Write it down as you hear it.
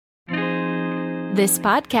This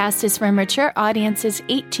podcast is for mature audiences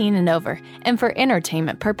 18 and over and for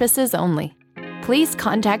entertainment purposes only. Please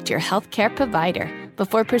contact your healthcare provider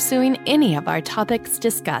before pursuing any of our topics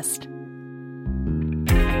discussed.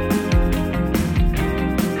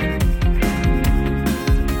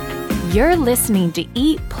 You're listening to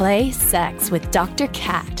Eat, Play, Sex with Dr.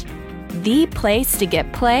 Kat, the place to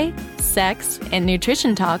get play, sex, and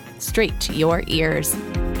nutrition talk straight to your ears.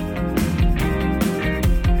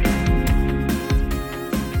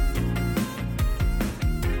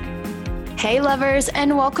 Hey lovers,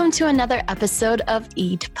 and welcome to another episode of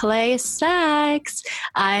Eat, Play, Sex.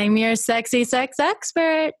 I'm your sexy sex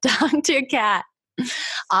expert, Dr. Kat.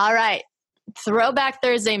 All right, Throwback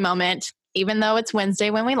Thursday moment, even though it's Wednesday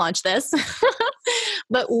when we launch this.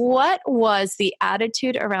 But what was the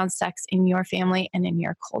attitude around sex in your family and in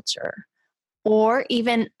your culture? Or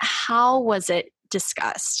even how was it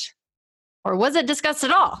discussed? Or was it discussed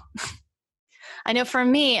at all? I know for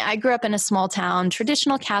me, I grew up in a small town,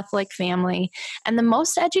 traditional Catholic family, and the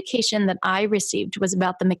most education that I received was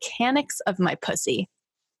about the mechanics of my pussy.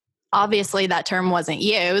 Obviously, that term wasn't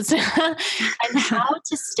used, and how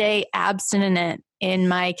to stay abstinent in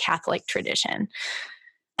my Catholic tradition.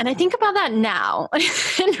 And I think about that now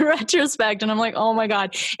in retrospect, and I'm like, oh my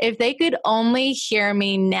God, if they could only hear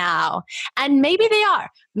me now. And maybe they are.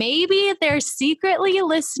 Maybe they're secretly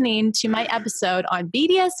listening to my episode on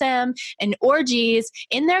BDSM and orgies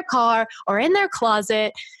in their car or in their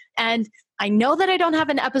closet. And I know that I don't have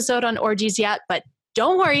an episode on orgies yet, but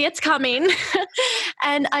don't worry, it's coming.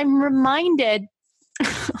 And I'm reminded,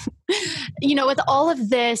 with all of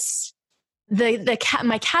this,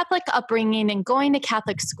 my Catholic upbringing and going to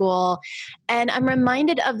Catholic school, and I'm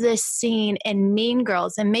reminded of this scene in Mean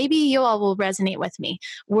Girls, and maybe you all will resonate with me,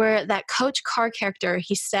 where that Coach Carr character,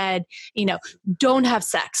 he said, don't have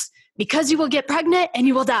sex because you will get pregnant and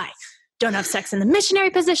you will die. Don't have sex in the missionary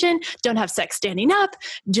position. Don't have sex standing up.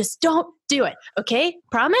 Just don't do it. Okay?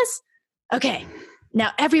 Promise? Okay.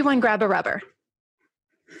 Now everyone grab a rubber.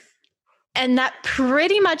 And that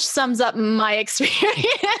pretty much sums up my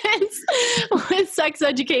experience with sex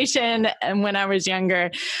education and when I was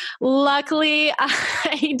younger. Luckily,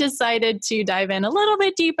 I decided to dive in a little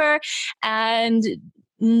bit deeper and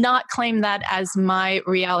not claim that as my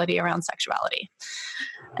reality around sexuality.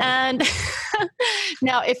 And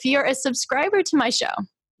now, if you're a subscriber to my show,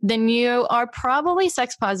 then you are probably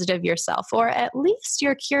sex positive yourself, or at least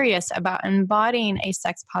you're curious about embodying a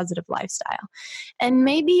sex positive lifestyle. And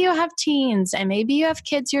maybe you have teens, and maybe you have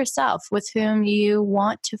kids yourself with whom you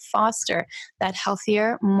want to foster that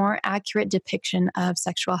healthier, more accurate depiction of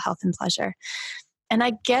sexual health and pleasure. And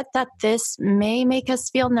I get that this may make us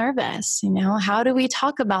feel nervous. How do we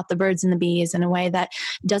talk about the birds and the bees in a way that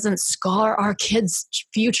doesn't scar our kids'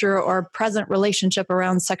 future or present relationship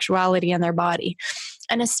around sexuality and their body?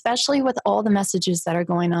 And especially with all the messages that are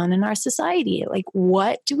going on in our society, like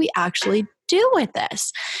what do we actually do with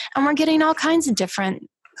this? And we're getting all kinds of different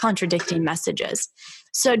contradicting messages.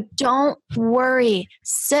 So don't worry,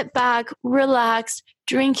 sit back, relax,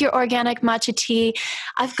 drink your organic matcha tea.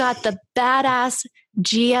 I've got the badass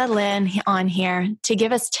Gia Lynn on here to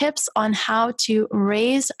give us tips on how to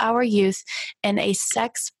raise our youth in a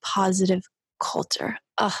sex positive culture.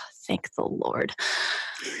 Oh, thank the Lord.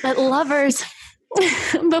 But lovers,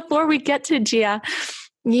 before we get to Gia,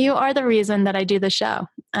 you are the reason that I do the show.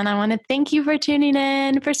 And I want to thank you for tuning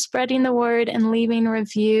in, for spreading the word and leaving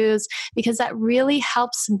reviews, because that really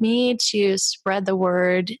helps me to spread the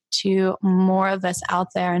word to more of us out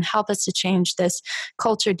there and help us to change this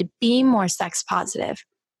culture to be more sex positive.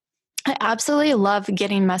 I absolutely love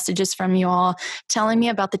getting messages from you all telling me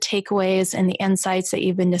about the takeaways and the insights that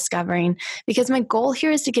you've been discovering, because my goal here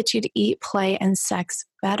is to get you to eat, play, and sex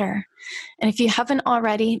better. And if you haven't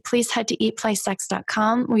already, please head to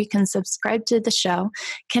eatplaysex.com where you can subscribe to the show,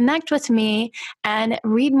 connect with me, and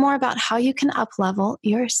read more about how you can up-level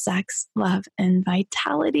your sex, love, and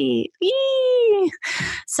vitality. Yee!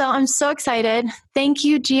 So I'm so excited. Thank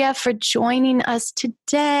you, Gia, for joining us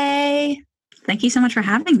today. Thank you so much for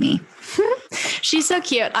having me. She's so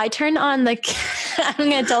cute. I turned on I'm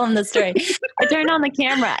going to tell him the story. I turned on the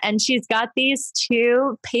camera and she's got these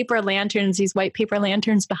two paper lanterns, these white paper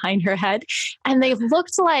lanterns behind her head. And they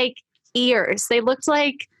looked like ears. They looked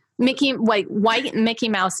like white Mickey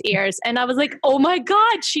Mouse ears. And I was like, oh my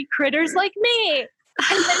God, she critters like me.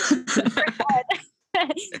 And then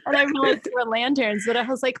she and I realized they were lanterns, but I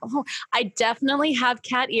was like, oh, I definitely have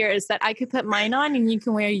cat ears that I could put mine on and you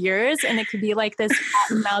can wear yours. And it could be like this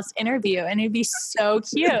cat and mouse interview and it'd be so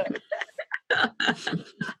cute.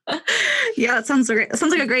 Yeah, that sounds great. That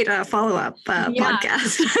sounds like a great follow-up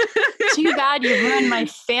podcast. Too bad you ruined my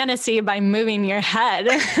fantasy by moving your head.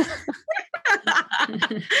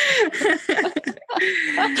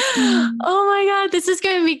 Oh my God, this is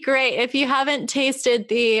going to be great. If you haven't tasted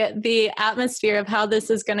the atmosphere of how this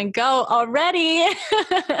is going to go already,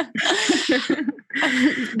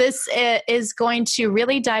 this is going to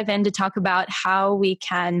really dive in to talk about how we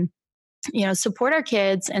can, support our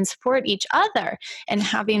kids and support each other and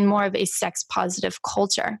having more of a sex positive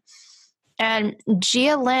culture. And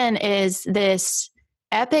Gia Lynn is this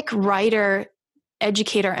epic writer,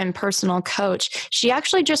 educator, and personal coach. She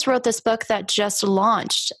actually just wrote this book that just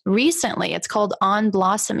launched recently. It's called On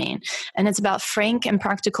Blossoming, and it's about frank and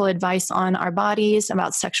practical advice on our bodies,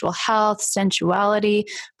 about sexual health, sensuality,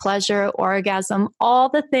 pleasure, orgasm, all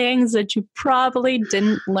the things that you probably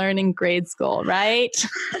didn't learn in grade school, right?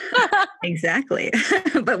 Exactly.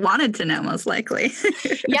 But wanted to know, most likely.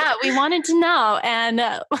 Yeah, we wanted to know. And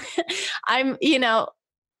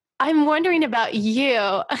I'm wondering about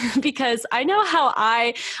you because I know how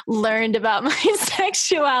I learned about my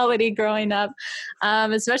sexuality growing up,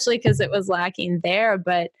 especially because it was lacking there.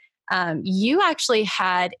 But you actually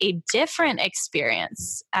had a different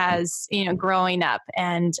experience as, growing up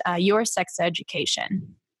and your sex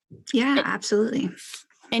education. Yeah, absolutely.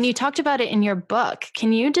 And you talked about it in your book.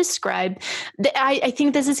 Can you describe, I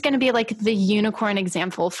think this is going to be like the unicorn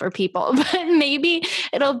example for people, but maybe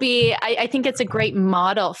it'll be, I think it's a great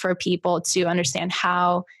model for people to understand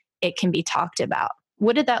how it can be talked about.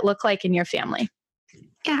 What did that look like in your family?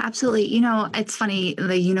 Yeah, absolutely. It's funny,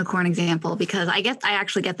 the unicorn example, because I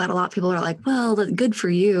actually get that a lot. People are like, well, that's good for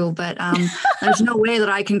you, but there's no way that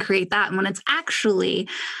I can create that. And when it's actually,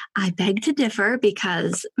 I beg to differ,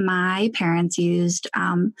 because my parents used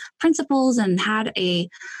principles and had a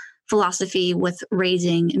philosophy with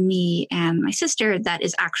raising me and my sister that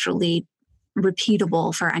is actually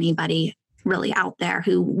repeatable for anybody really out there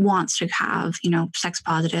who wants to have, sex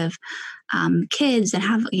positive kids and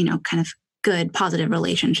have, kind of good, positive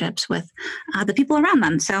relationships with the people around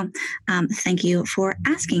them. So thank you for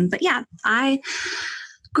asking. But yeah, I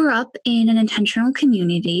grew up in an intentional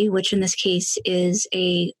community, which in this case is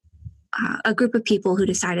a group of people who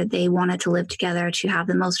decided they wanted to live together to have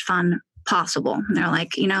the most fun possible. And they're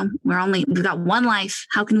like, we've got one life.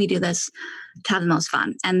 How can we do this to have the most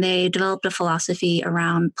fun? And they developed a philosophy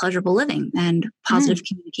around pleasurable living and positive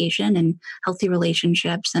communication and healthy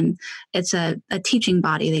relationships. And it's a teaching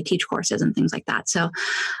body. They teach courses and things like that. So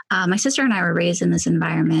my sister and I were raised in this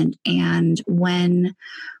environment. And when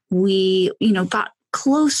we, got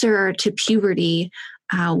closer to puberty,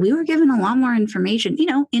 we were given a lot more information,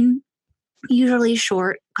 in usually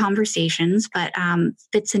short conversations, but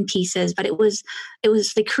bits and pieces. But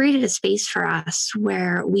they created a space for us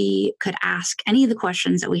where we could ask any of the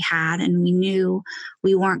questions that we had, and we knew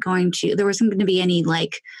there wasn't going to be any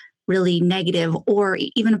like really negative or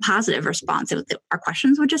even a positive response. Our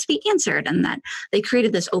questions would just be answered, and that they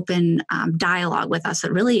created this open dialogue with us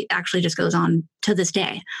that really actually just goes on to this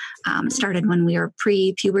day. It started when we were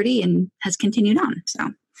pre-puberty and has continued on. So.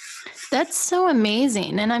 That's so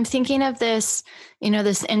amazing. And I'm thinking of this,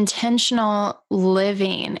 this intentional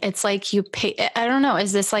living. It's like you pick, I don't know,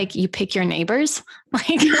 is this like you pick your neighbors?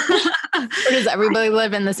 Like, or does everybody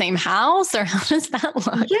live in the same house, or how does that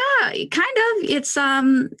look? Yeah, kind of.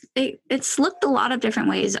 It's looked a lot of different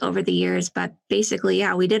ways over the years, but basically,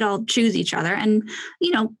 yeah, we did all choose each other, and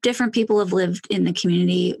different people have lived in the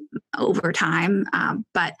community over time.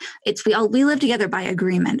 But we live together by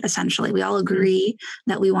agreement. Essentially, we all agree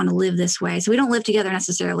that we want to live this way. So we don't live together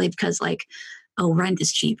necessarily because rent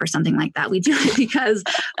is cheap or something like that. We do it because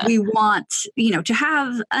we want, to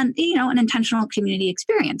have an intentional community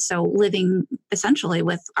experience. So living essentially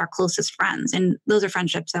with our closest friends, and those are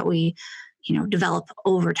friendships that we, develop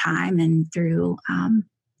over time and through,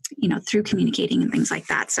 through communicating and things like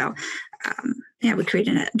that. So, we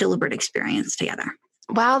created a deliberate experience together.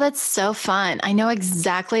 Wow, that's so fun. I know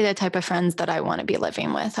exactly the type of friends that I want to be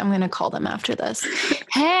living with. I'm going to call them after this.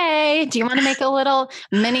 Hey, do you want to make a little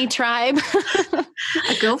mini tribe?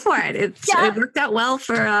 Go for it. It worked out well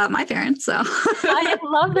for my parents. So I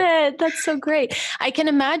love it. That's so great. I can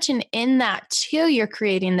imagine in that too, you're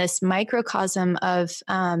creating this microcosm of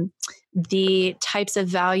the types of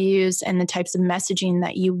values and the types of messaging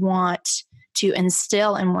that you want to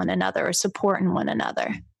instill in one another or support in one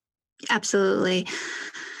another. Absolutely.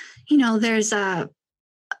 There's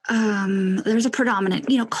there's a predominant,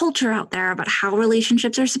 culture out there about how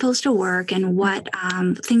relationships are supposed to work and what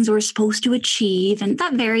things we're supposed to achieve. And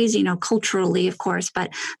that varies, culturally, of course,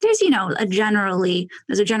 but there's,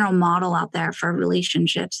 there's a general model out there for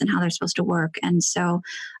relationships and how they're supposed to work. And so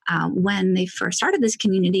when they first started this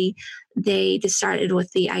community, they just started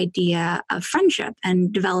with the idea of friendship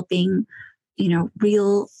and developing,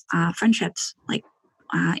 real friendships, like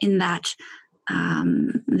in that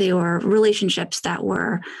they were relationships that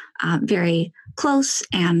were very close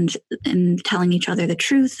and telling each other the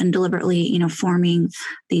truth and deliberately, forming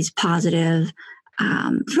these positive,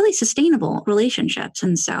 really sustainable relationships.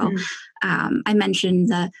 And so I mentioned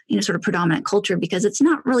the, sort of predominant culture because it's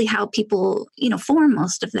not really how people, form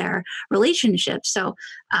most of their relationships. So,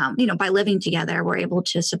 by living together, we're able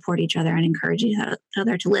to support each other and encourage each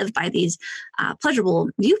other to live by these pleasurable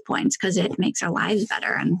viewpoints because it makes our lives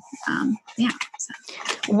better. And So.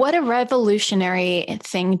 What a revolutionary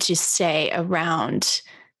thing to say around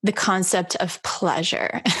the concept of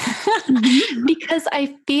pleasure. Because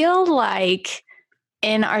I feel like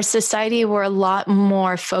in our society, we're a lot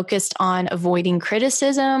more focused on avoiding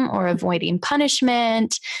criticism or avoiding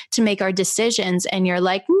punishment to make our decisions. And you're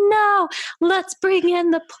like, no, let's bring in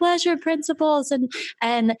the pleasure principles,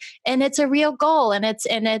 and it's a real goal, and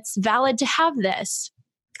it's valid to have this.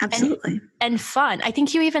 Absolutely. And fun. I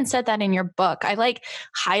think you even said that in your book. I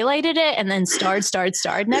highlighted it and then starred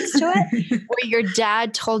next to it, where your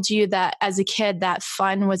dad told you that as a kid that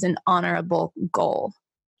fun was an honorable goal.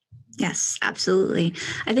 Yes, absolutely.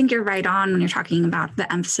 I think you're right on when you're talking about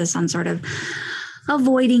the emphasis on sort of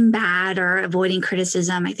avoiding bad or avoiding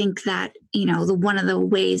criticism. I think that, one of the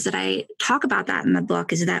ways that I talk about that in the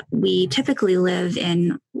book is that we typically live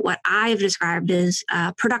in what I've described as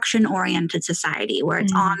a production-oriented society, where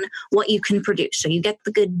it's on what you can produce. So you get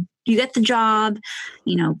the job,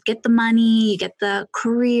 get the money, you get the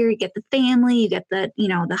career, you get the family, you get the,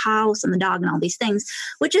 the house and the dog and all these things,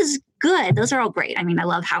 which is good. Those are all great. I mean, I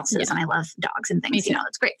love houses and I love dogs and things,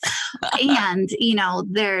 it's great. And,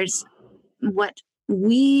 there's what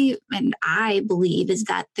we and I believe is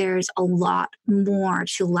that there's a lot more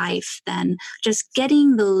to life than just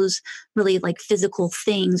getting those really like physical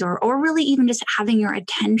things or really even just having your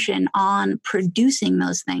attention on producing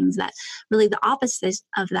those things. That really the opposite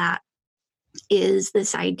of that is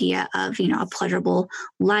this idea of, a pleasurable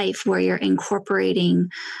life where you're incorporating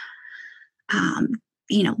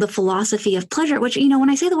the philosophy of pleasure, which, when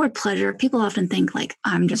I say the word pleasure, people often think like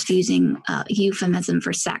I'm just using a euphemism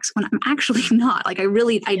for sex, when I'm actually not. Like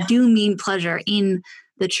I do mean pleasure in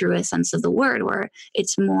the truest sense of the word, where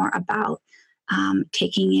it's more about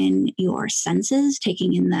taking in your senses,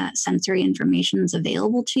 taking in the sensory information that's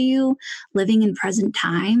available to you, living in present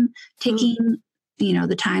time, taking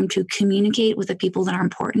the time to communicate with the people that are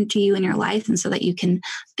important to you in your life, and so that you can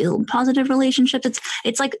build positive relationships.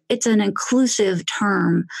 It's an inclusive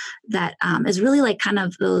term that is really like kind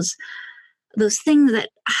of those things that,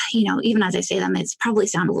 even as I say them, it's probably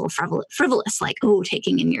sound a little frivolous, like,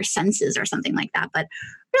 taking in your senses or something like that. But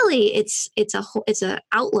really it's a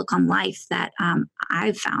outlook on life that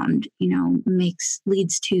I've found,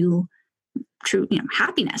 leads to true,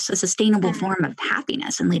 happiness, a sustainable form of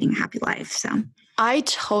happiness and leading a happy life. So oh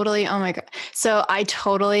my God. So I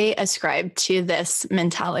totally ascribe to this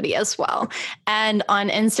mentality as well. And on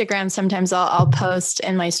Instagram, sometimes I'll post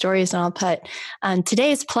in my stories and I'll put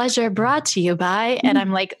today's pleasure brought to you by, and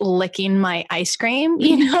I'm like licking my ice cream,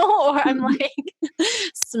 or I'm like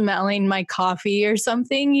smelling my coffee or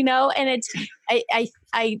something, and it's,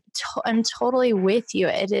 I'm totally with you.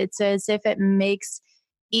 It's as if it makes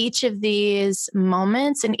each of these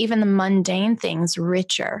moments and even the mundane things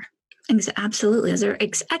richer. Absolutely. Those are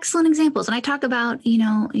excellent examples. And I talk about,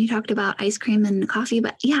 you talked about ice cream and coffee,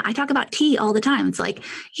 but I talk about tea all the time. It's like,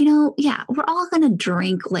 we're all going to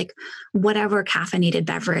drink like whatever caffeinated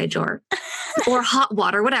beverage or hot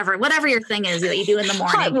water, whatever your thing is that you do in the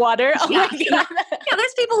morning. Hot water. Oh my God.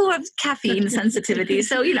 There's people who have caffeine sensitivity.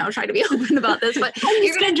 So, try to be open about this, but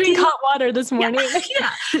you're going to drink hot water this morning.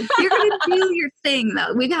 You're going to do your thing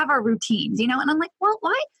though. We have our routines, and I'm like, well,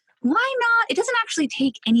 why not? It doesn't actually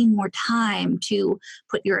take any more time to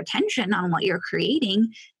put your attention on what you're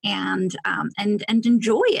creating and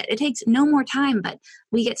enjoy it. It takes no more time, but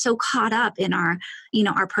we get so caught up in our,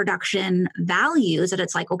 our production values that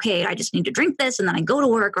it's like, okay, I just need to drink this and then I go to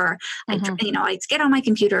work, or I get on my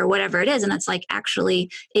computer or whatever it is. And it's like,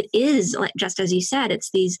 actually it is like, just as you said,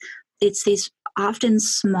 it's these often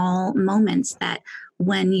small moments that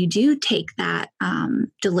when you do take that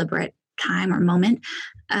deliberate time or moment,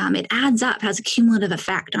 it adds up, has a cumulative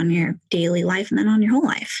effect on your daily life and then on your whole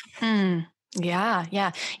life. Yeah.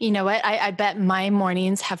 Yeah. You know what? I bet my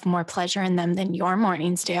mornings have more pleasure in them than your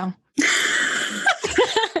mornings do. Is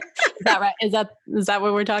that right? Is that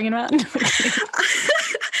what we're talking about?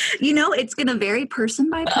 It's going to vary person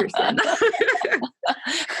by person.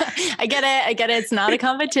 I get it. It's not a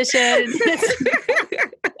competition.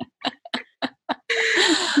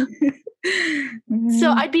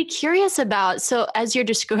 So I'd be curious about, so as you're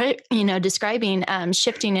describing,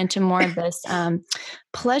 shifting into more of this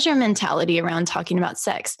pleasure mentality around talking about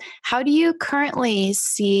sex, how do you currently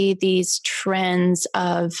see these trends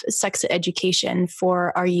of sex education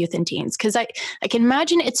for our youth and teens? Because I can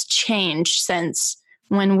imagine it's changed since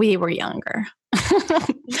when we were younger.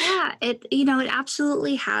 Yeah, it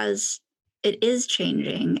absolutely has. It is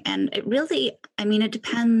changing. And it really, it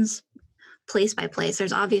depends place by place.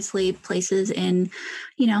 There's obviously places in,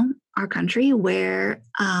 our country where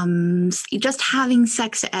just having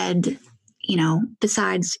sex ed,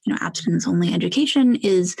 besides, abstinence only education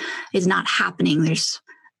is not happening. There's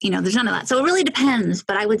none of that. So it really depends.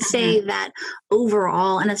 But I would say that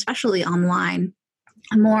overall, and especially online,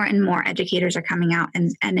 more and more educators are coming out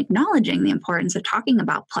and acknowledging the importance of talking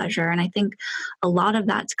about pleasure. And I think a lot of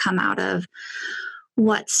that's come out of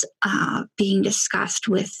what's being discussed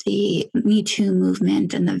with the Me Too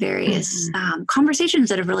movement and the various conversations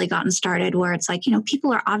that have really gotten started, where it's like,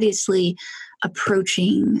 people are obviously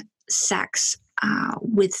approaching sex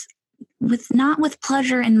with not with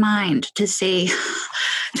pleasure in mind, to say,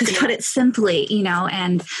 to put it simply,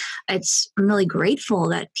 and I'm really grateful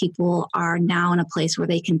that people are now in a place where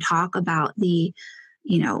they can talk about the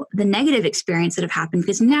negative experience that have happened,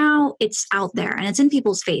 because now it's out there and it's in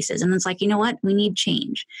people's faces, and it's like, what, we need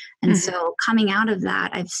change. And so coming out of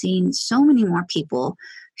that, I've seen so many more people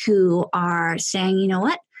who are saying,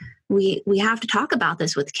 what, we have to talk about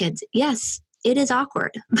this with kids. Yes, it is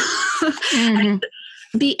awkward.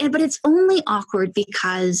 But it's only awkward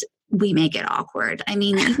because we make it awkward. I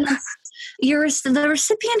mean, the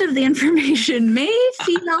recipient of the information may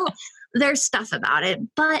feel there's stuff about it,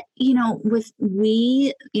 but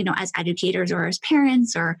as educators or as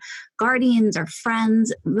parents or guardians or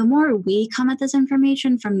friends, the more we come at this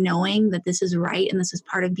information from knowing that this is right and this is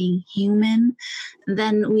part of being human,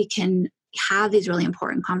 then we can have these really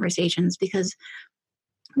important conversations, because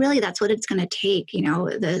really that's what it's going to take.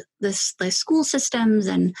 The school systems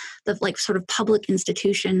and the sort of public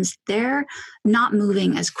institutions, they're not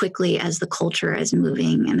moving as quickly as the culture is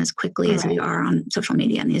moving and as quickly as we are on social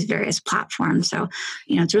media and these various platforms. So,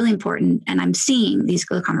 it's really important. And I'm seeing these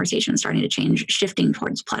conversations starting to change, shifting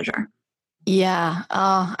towards pleasure. Yeah.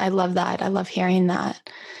 Oh, I love that. I love hearing that.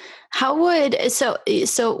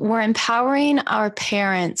 So we're empowering our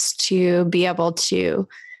parents to be able to,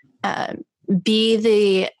 be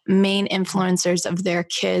the main influencers of their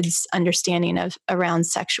kids' understanding of around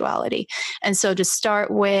sexuality. And so to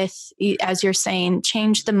start with, as you're saying,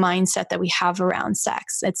 change the mindset that we have around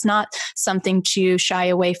sex. It's not something to shy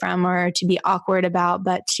away from or to be awkward about,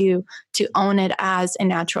 but to own it as a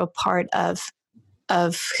natural part of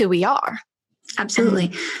who we are.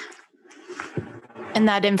 Absolutely. And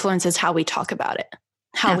that influences how we talk about it,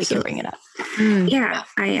 how we can bring it up. Yeah,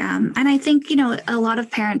 and I think, a lot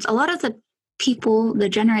of parents, a lot of the people, the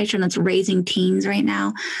generation that's raising teens right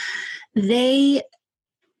now, they,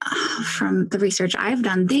 from the research I've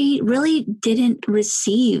done, they really didn't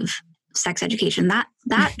receive sex education.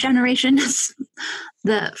 That generation is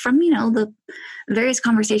from the various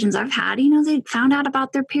conversations I've had, they found out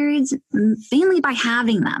about their periods mainly by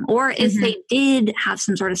having them. Or if they did have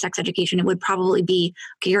some sort of sex education, it would probably be,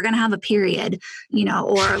 okay, you're going to have a period,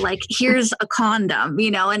 or like, here's a condom,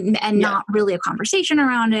 and not really a conversation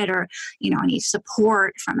around it, or, any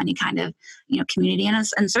support from any kind of, community. And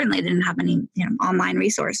certainly didn't have any, online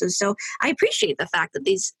resources. So I appreciate the fact that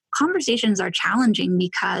these conversations are challenging,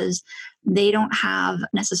 because they don't have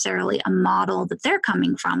necessarily a model that they're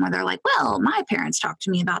coming from where they're like, well, my parents talked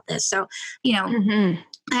to me about this. So, I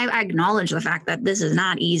acknowledge the fact that this is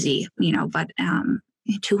not easy, but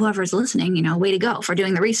to whoever's listening, way to go for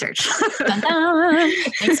doing the research.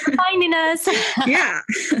 Thanks for finding us. Yeah.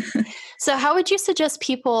 So how would you suggest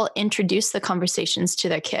people introduce the conversations to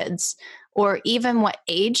their kids, or even what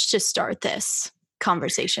age to start this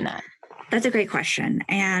conversation at? That's a great question.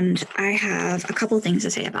 And I have a couple of things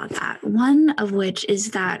to say about that. One of which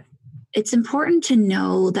is that it's important to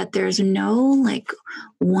know that there's no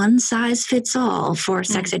one size fits all for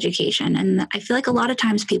sex education. And I feel like a lot of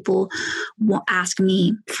times people will ask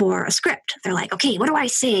me for a script. They're like, okay, what do I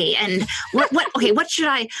say? And what should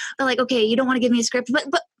I, they're like, okay, you don't want to give me a script, but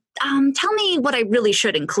tell me what I really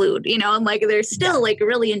should include, and they're still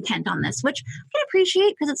really intent on this, which I can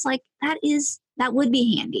appreciate, because it's like, that is that would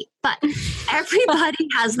be handy. But everybody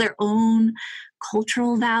has their own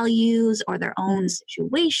cultural values or their own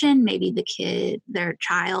situation. Maybe the kid, their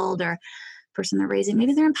child or person they're raising,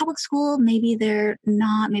 maybe they're in public school, maybe they're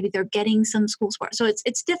not, maybe they're getting some school support. So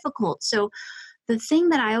it's difficult. So the thing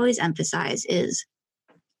that I always emphasize is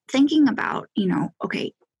thinking about,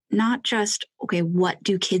 okay, not just, okay, what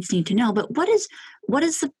do kids need to know, but what is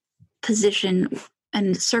the position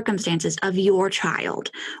and circumstances of your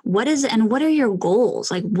child? What are your goals?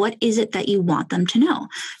 Like, what is it that you want them to know?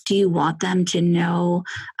 Do you want them to know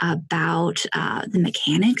about the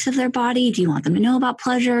mechanics of their body? Do you want them to know about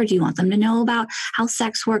pleasure? Do you want them to know about how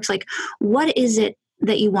sex works? Like, what is it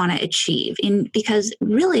that you want to achieve? Because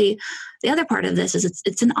really, the other part of this is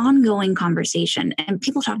it's an ongoing conversation, and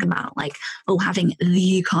people talk about like, having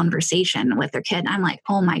the conversation with their kid. I'm like,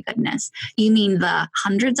 oh my goodness, you mean the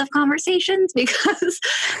hundreds of conversations? Because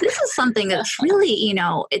this is something that's really,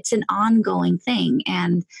 it's an ongoing thing.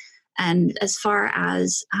 And as far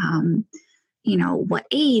as, what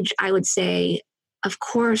age, I would say, of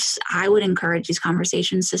course, I would encourage these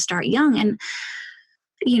conversations to start young. And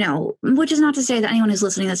which is not to say that anyone who's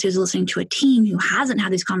listening to a teen who hasn't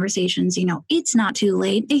had these conversations, it's not too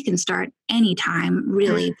late. They can start anytime,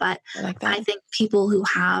 really. But I think people who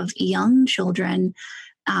have young children,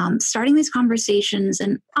 starting these conversations,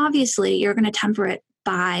 and obviously you're going to temper it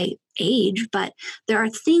by age, but there are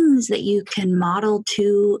things that you can model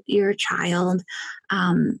to your child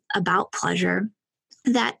about pleasure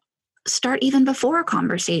that start even before a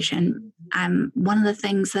conversation. One of the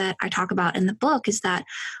things that I talk about in the book is that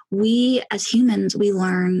we as humans, we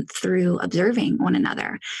learn through observing one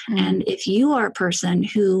another. And if you are a person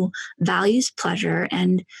who values pleasure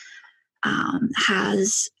and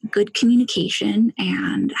has good communication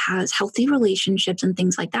and has healthy relationships and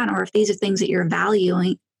things like that, or if these are things that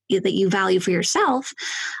that you value for yourself,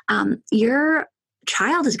 your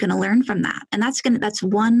child is going to learn from that. And that's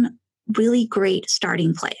one really great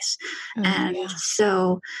starting place.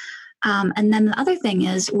 So, and then the other thing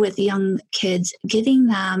is with young kids, giving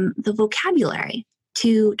them the vocabulary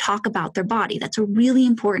to talk about their body. That's a really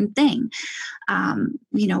important thing.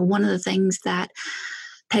 One of the things that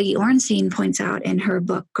Peggy Orenstein points out in her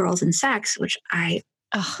book, Girls and Sex, which I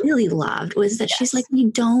really loved, was that she's like, we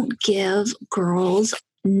don't give girls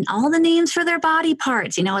all the names for their body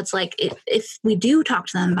parts. It's like if we do talk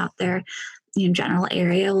to them about their general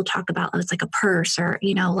area, we'll talk about, it's like a purse or,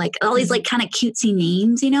 like all these like kind of cutesy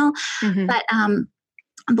names, but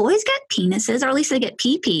boys get penises, or at least they get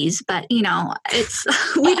pee-pees, but it's,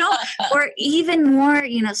 we don't, or even more,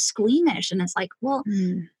 squeamish. And it's like, well,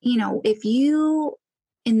 if you,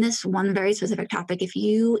 in this one very specific topic, if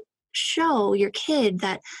you show your kid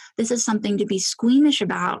that this is something to be squeamish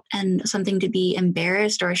about and something to be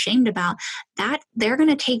embarrassed or ashamed about, that they're going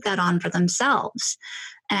to take that on for themselves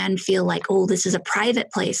and feel like, oh, this is a private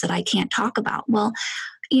place that I can't talk about. Well,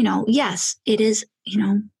 yes, it is,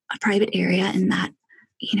 a private area in that,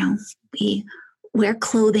 we wear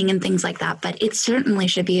clothing and things like that, but it certainly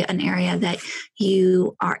should be an area that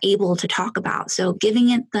you are able to talk about. So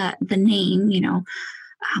giving it the name,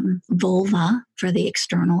 vulva for the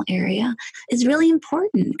external area is really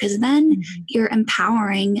important, because then you're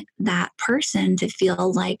empowering that person to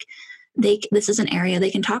feel like this is an area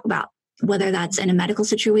they can talk about, whether that's in a medical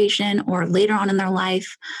situation or later on in their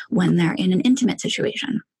life when they're in an intimate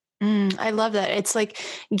situation. I love that. It's like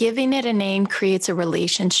giving it a name creates a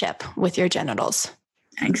relationship with your genitals.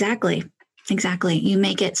 Exactly. You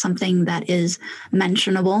make it something that is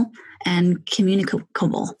mentionable and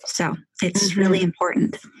communicable. So it's really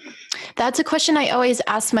important. That's a question I always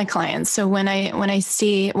ask my clients. So when I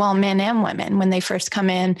see, men and women, when they first come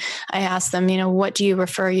in, I ask them, what do you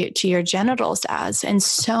refer to your genitals as? And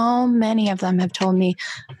so many of them have told me,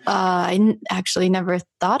 I actually never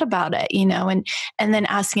thought about it, and then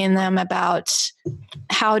asking them about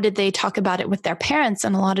how did they talk about it with their parents?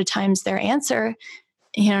 And a lot of times their answer,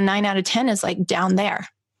 9 out of 10 is like down there.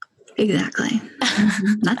 Exactly.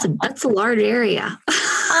 That's a large area.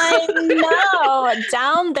 I know.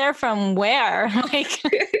 Down there from where? Like,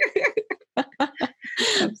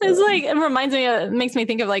 it's like, it makes me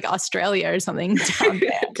think of like Australia or something. Down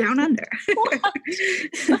there. Down under.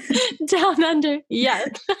 Down under. Yes.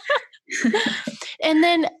 And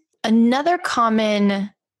then another common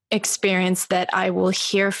experience that I will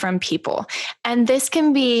hear from people, and this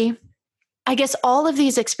can be, I guess all of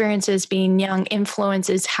these experiences being young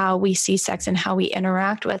influences how we see sex and how we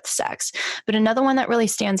interact with sex. But another one that really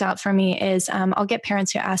stands out for me is I'll get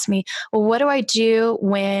parents who ask me, well, what do I do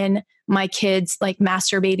when my kids like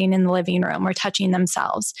masturbating in the living room or touching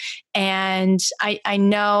themselves? And I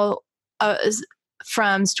know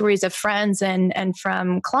from stories of friends and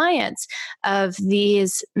from clients of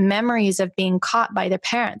these memories of being caught by their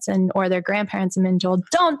parents or their grandparents and been told,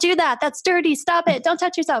 don't do that. That's dirty. Stop it. Don't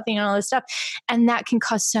touch yourself. All this stuff. And that can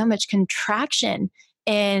cause so much contraction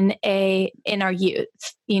in our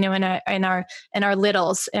youth, in our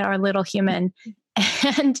little human.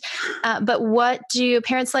 And, but what do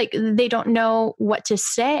parents they don't know what to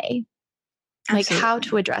say, Absolutely. How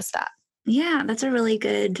to address that? Yeah, that's a really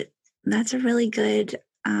good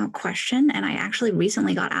question. And I actually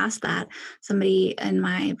recently got asked that. Somebody in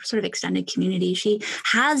my sort of extended community, she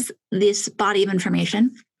has this body of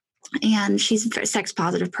information and she's a sex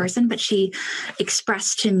positive person, but she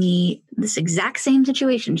expressed to me this exact same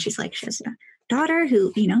situation. She's like, she has a daughter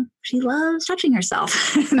who, she loves touching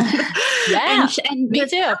herself. Yeah, and me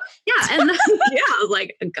too. Yeah. And I was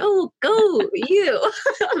like, go you.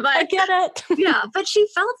 But, I get it. Yeah. But she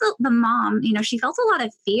felt the mom, she felt a lot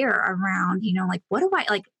of fear around, what do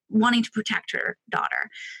I wanting to protect her daughter.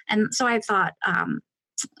 And so I thought,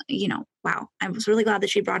 wow, I was really glad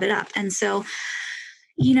that she brought it up. And so,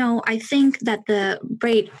 I think that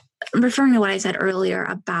referring to what I said earlier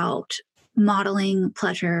about modeling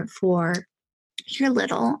pleasure for your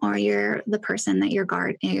little or the person that you're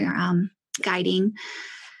guiding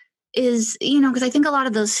is, because I think a lot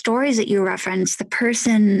of those stories that you referenced, the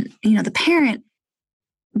person, the parent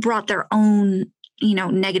brought their own,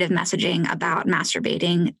 negative messaging about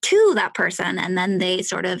masturbating to that person. And then they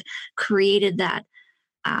sort of created that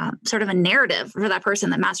sort of a narrative for that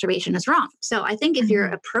person that masturbation is wrong. So I think if you're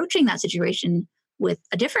approaching that situation with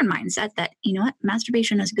a different mindset that,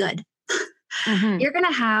 masturbation is good, you're going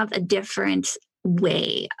to have a different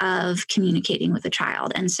way of communicating with a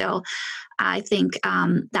child. And so I think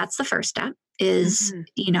that's the first step is,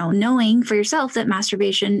 knowing for yourself that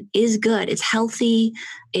masturbation is good. It's healthy.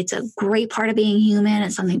 It's a great part of being human.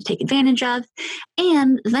 It's something to take advantage of.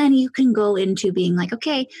 And then you can go into being like,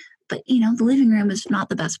 okay, but the living room is not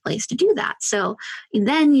the best place to do that. So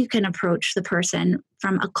then you can approach the person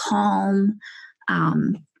from a calm,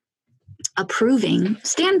 approving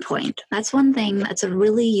standpoint. That's one thing that's a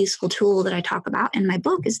really useful tool that I talk about in my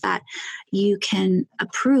book is that you can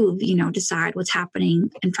approve, decide what's happening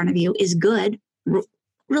in front of you is good,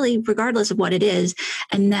 really regardless of what it is.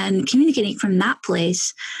 And then communicating from that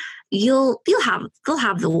place, they'll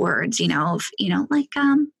have the words, hey,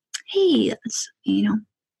 it's,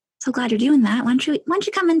 so glad you're doing that. Why don't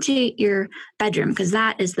you come into your bedroom? Because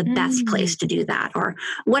that is the best place to do that, or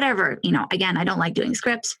whatever. Again, I don't like doing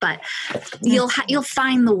scripts, but you'll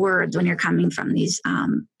find the words when you're coming from these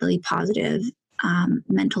really positive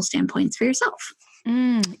mental standpoints for yourself.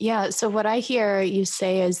 Yeah. So what I hear you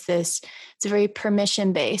say is this: it's a very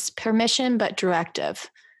permission but directive.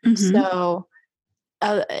 So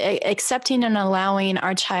accepting and allowing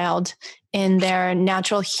our child in their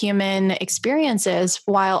natural human experiences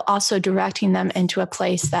while also directing them into a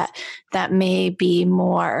place that may be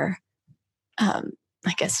more,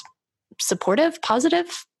 supportive,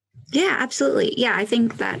 positive. Yeah, absolutely. Yeah. I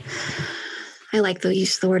think that I like the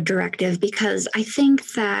use of the word directive because I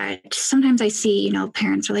think that sometimes I see,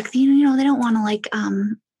 parents are like, they don't want to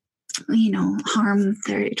harm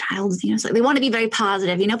their child, so they want to be very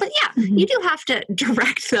positive, but you do have to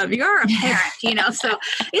direct them. You're a parent, so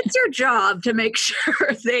it's your job to make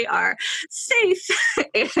sure they are safe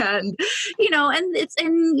and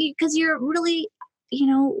because you're really,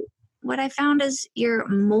 what I found is you're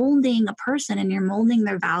molding a person and you're molding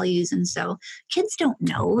their values. And so kids don't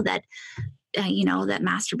know that, that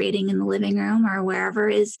masturbating in the living room or wherever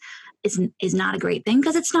is not a great thing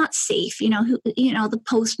because it's not safe. The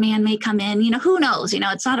postman may come in, who knows,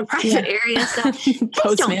 it's not a private area. So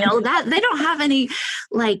kids don't know that. They don't have any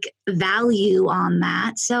value on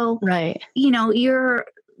that. So, right.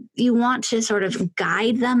 You want to sort of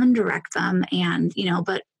guide them and direct them and,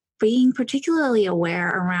 but being particularly aware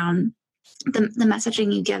around the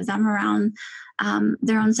messaging you give them around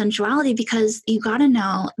their own sensuality, because you got to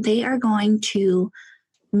know they are going to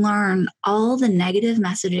learn all the negative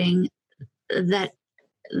messaging that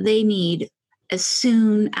they need as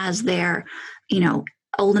soon as they're,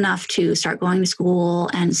 old enough to start going to school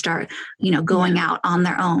and start, going out on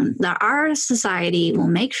their own. Our society will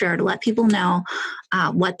make sure to let people know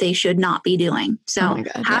what they should not be doing. So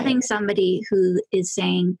having somebody who is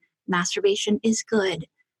saying masturbation is good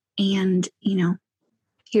and,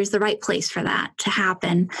 here's the right place for that to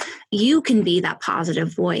happen, you can be that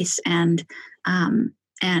positive voice and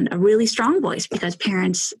a really strong voice, because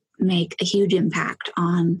parents make a huge impact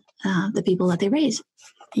on the people that they raise.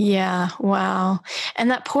 Yeah. Wow. And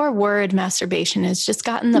that poor word masturbation has just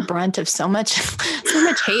gotten the brunt of so much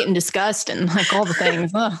hate and disgust and all the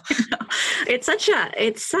things. It's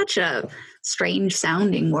such a strange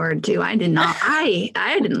sounding word too. I didn't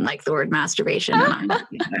like the word masturbation.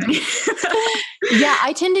 Yeah,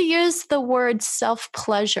 I tend to use the word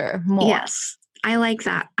self-pleasure more. Yes, I like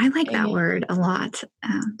that. I like that word a lot.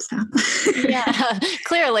 Yeah,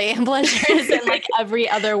 clearly pleasure is in like every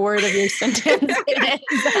other word of your sentence. Yep,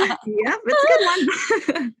 it's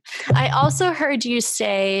a good one. I also heard you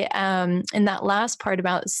say in that last part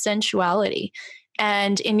about sensuality.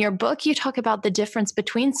 And in your book, you talk about the difference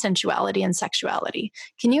between sensuality and sexuality.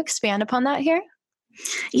 Can you expand upon that here?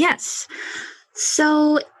 Yes.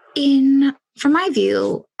 So from my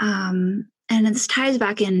view, and this ties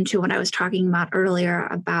back into what I was talking about earlier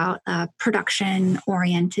about a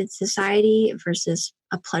production-oriented society versus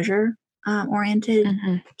a pleasure-oriented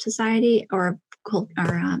society or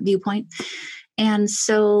viewpoint. And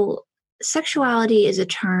so sexuality is a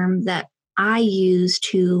term that I use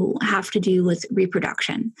to have to do with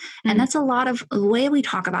reproduction. And that's a lot of the way we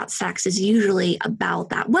talk about sex is usually about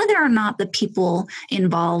that, whether or not the people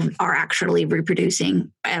involved are actually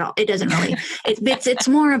reproducing at all. It doesn't really, it's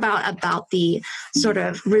more about the sort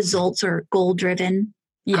of results or goal driven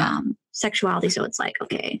sexuality. So it's like,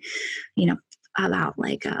 okay, about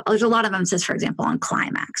like, there's a lot of emphasis, for example, on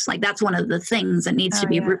climax. Like that's one of the things that needs to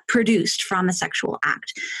be produced from a sexual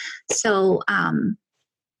act. So,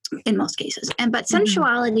 in most cases. But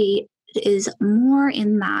sensuality is more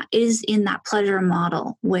in that pleasure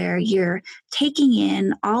model where you're taking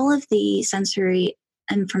in all of the sensory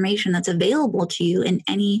information that's available to you in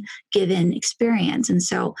any given experience. And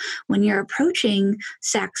so when you're approaching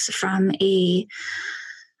sex from a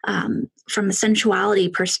sensuality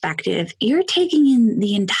perspective, you're taking in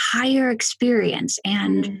the entire experience.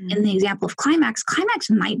 And in the example of climax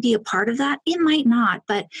might be a part of that. It might not,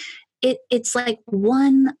 but it's like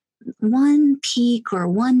one peak or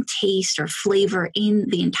one taste or flavor in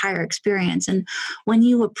the entire experience. And when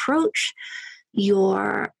you approach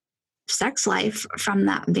your sex life from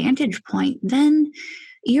that vantage point, then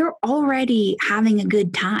you're already having a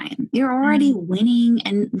good time. You're already winning.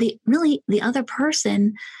 And the other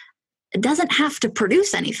person doesn't have to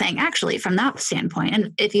produce anything actually from that standpoint.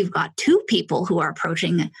 And if you've got two people who are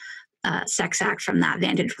approaching sex act from that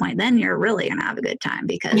vantage point, then you're really going to have a good time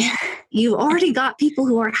because you've already got people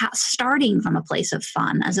who are starting from a place of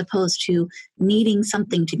fun as opposed to needing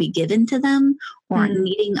something to be given to them or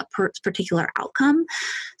needing a particular outcome.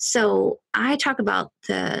 So I talk about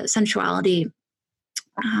the sensuality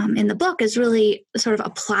in the book as really sort of a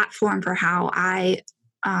platform for how I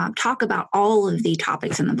talk about all of the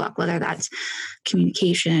topics in the book, whether that's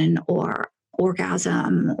communication or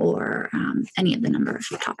orgasm or any of the number of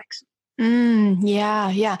topics.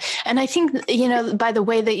 Yeah. And I think, by the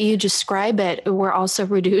way that you describe it, we're also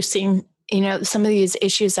reducing, some of these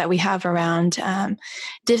issues that we have around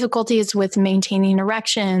difficulties with maintaining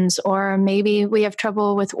erections, or maybe we have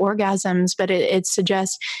trouble with orgasms, but it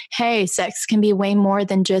suggests, hey, sex can be way more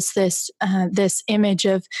than just this image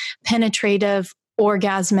of penetrative,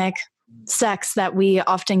 orgasmic sex that we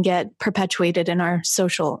often get perpetuated in our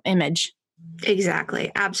social image.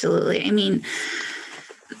 Exactly. Absolutely. I mean,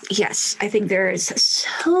 yes, I think there is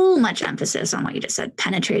so much emphasis on what you just said,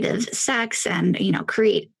 penetrative sex, and,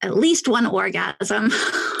 create at least one orgasm,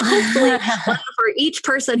 hopefully one for each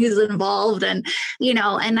person who's involved. And,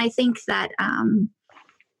 and I think that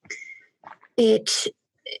it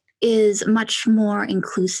is much more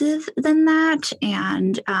inclusive than that.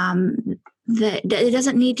 And that it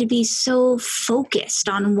doesn't need to be so focused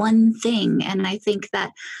on one thing. And I think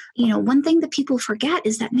that, one thing that people forget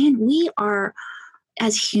is that, man,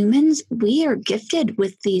 as humans, we are gifted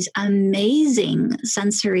with these amazing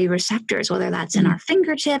sensory receptors, whether that's in our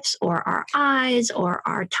fingertips or our eyes or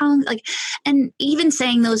our tongue. And even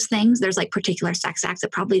saying those things, there's particular sex acts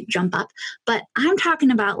that probably jump up. But I'm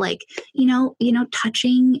talking about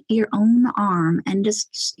touching your own arm and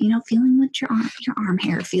just, feeling what your arm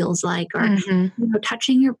hair feels like, or,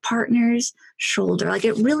 touching your partner's shoulder.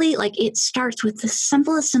 It really, it starts with the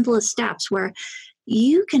simplest steps where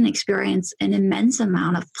you can experience an immense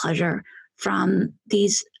amount of pleasure from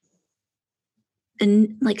these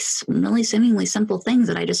really seemingly simple things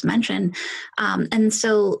that I just mentioned. And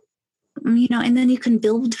so, and then you can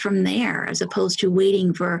build from there as opposed to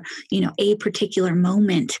waiting for, a particular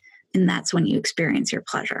moment. And that's when you experience your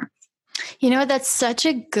pleasure. That's such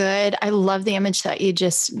I love the image that you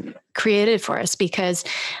just created for us. Because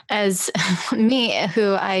as me,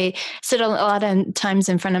 who I sit a lot of times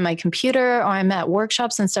in front of my computer, or I'm at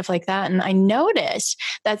workshops and stuff like that, and I noticed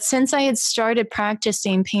that since I had started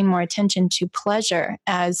practicing paying more attention to pleasure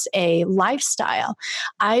as a lifestyle,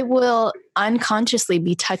 I will unconsciously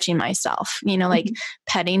be touching myself, like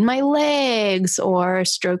petting my legs or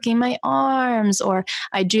stroking my arms, or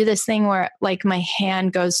I do this thing where like my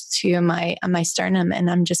hand goes to my sternum and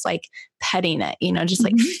I'm just like petting it, just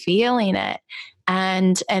like feeling it,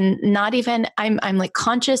 and not even I'm like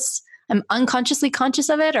conscious. I'm unconsciously conscious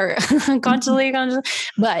of it, or consciously conscious,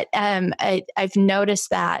 but I've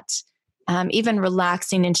noticed that even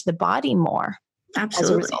relaxing into the body more. Absolutely.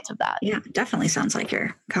 As a result of that. Yeah, definitely sounds like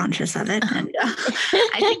you're conscious of it. And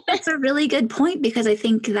I think that's a really good point, because I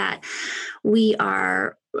think that we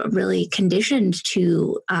are really conditioned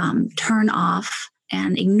to turn off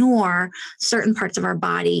and ignore certain parts of our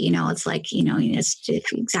body. It's like,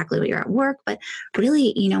 it's exactly what you're at work, but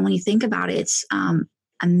really, when you think about it, it's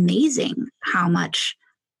amazing how much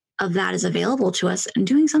of that is available to us, and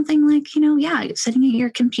doing something like, sitting at your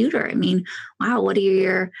computer. I mean, wow, what do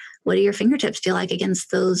your fingertips feel like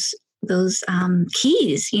against those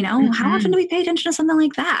keys? How often do we pay attention to something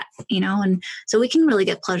like that? And so we can really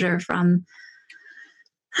get pleasure from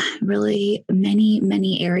really many,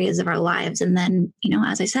 many areas of our lives. And then,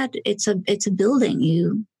 as I said, it's a building.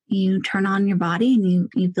 You turn on your body and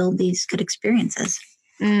you build these good experiences.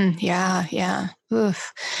 Yeah.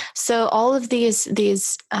 Oof. So all of these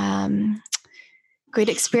great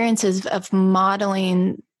experiences of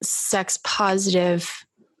modeling sex positive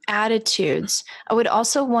attitudes, I would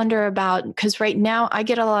also wonder about, because right now I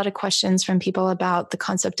get a lot of questions from people about the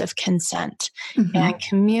concept of consent and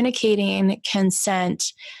communicating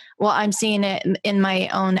consent. Well, I'm seeing it in my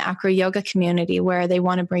own acro yoga community, where they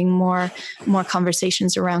want to bring more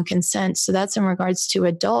conversations around consent. So that's in regards to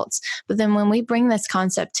adults. But then when we bring this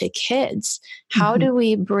concept to kids, how do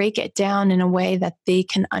we break it down in a way that they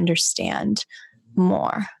can understand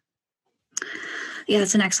more? Yeah,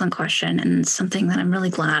 that's an excellent question, and something that I'm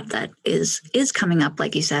really glad that is coming up.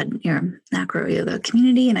 Like you said, your acro yoga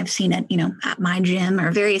community, and I've seen it, at my gym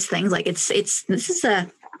or various things. Like this is a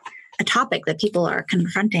topic that people are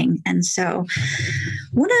confronting. And so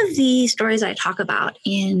one of the stories I talk about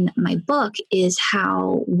in my book is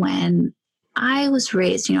how, when I was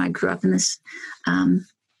raised, I grew up in this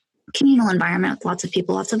communal environment with lots of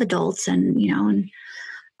people, lots of adults, and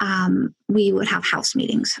we would have house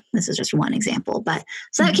meetings. This is just one example, but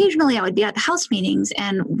so occasionally I would be at the house meetings.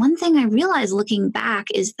 And one thing I realized looking back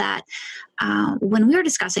is that when we were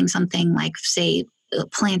discussing something like, say,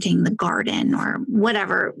 planting the garden or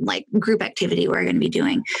whatever, like group activity we're going to be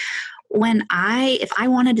doing, if I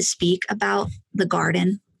wanted to speak about the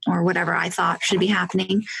garden or whatever I thought should be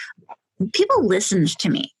happening, people listened to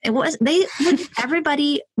me.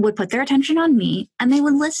 Everybody would put their attention on me and they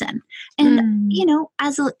would listen. And,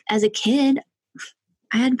 as a kid,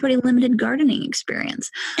 I had pretty limited gardening experience,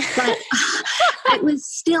 but it was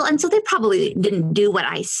still, and so they probably didn't do what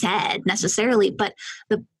I said necessarily, but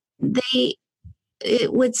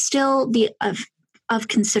it would still be of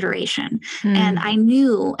consideration. And I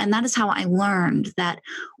knew, and that is how I learned that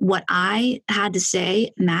what I had to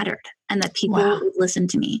say mattered and that people would listen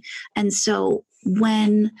to me. And so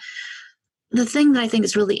when the thing that I think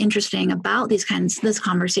is really interesting about this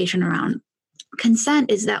conversation around consent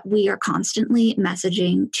is that we are constantly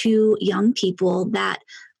messaging to young people that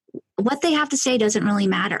what they have to say doesn't really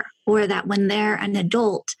matter, or that when they're an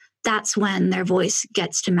adult, that's when their voice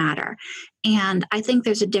gets to matter. And I think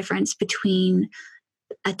there's a difference between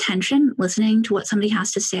attention, listening to what somebody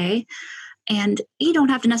has to say, and you don't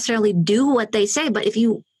have to necessarily do what they say, but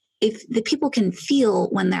if the people can feel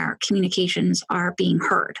when their communications are being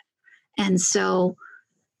heard. And so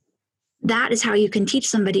that is how you can teach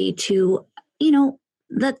somebody to,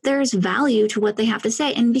 that there's value to what they have to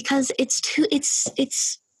say. And because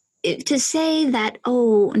to say that,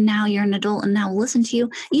 oh, now you're an adult and now we'll listen to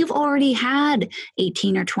you, you've already had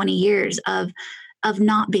 18 or 20 years of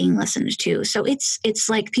not being listened to. So it's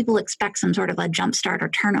like people expect some sort of a jump start or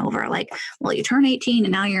turnover, like, well, you turn 18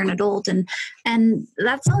 and now you're an adult. And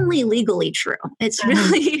that's only legally true. It's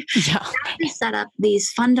really you have to set up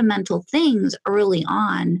these fundamental things early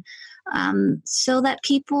on, so that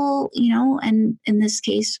people, and in this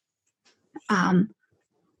case,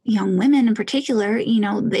 young women in particular,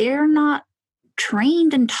 they're not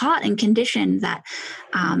trained and taught and conditioned that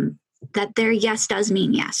their yes does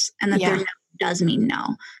mean yes, and that their no does mean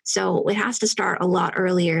no. So it has to start a lot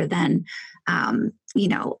earlier than,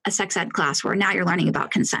 a sex ed class where now you're learning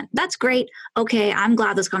about consent. That's great. Okay, I'm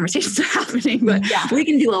glad those conversations are happening, but we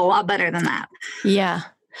can do a lot better than that. Yeah.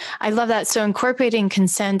 I love that. So incorporating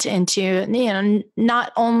consent into,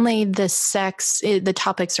 not only the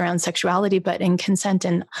topics around sexuality, but in consent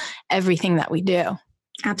in everything that we do.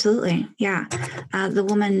 Absolutely. Yeah. The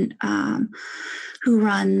woman who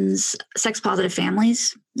runs Sex Positive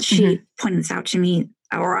Families, she pointed this out to me,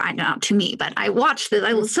 or not to me, but I watched this,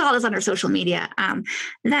 I saw this on her social media,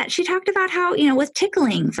 that she talked about how, with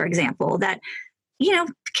tickling, for example, that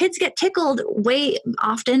kids get tickled way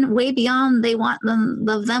beyond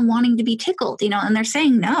them wanting to be tickled, and they're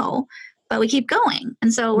saying no, but we keep going.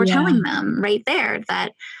 And so we're telling them right there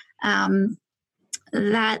that,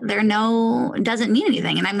 that their no doesn't mean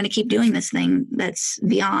anything. And I'm going to keep doing this thing that's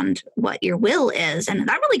beyond what your will is. And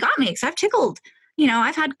that really got me, because I've tickled,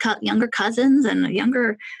 I've had younger cousins and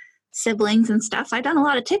younger siblings and stuff. I've done a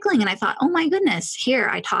lot of tickling, and I thought, oh my goodness, here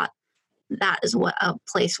I taught that is what a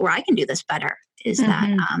place where I can do this better. Is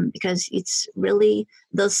that because it's really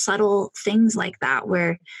those subtle things like that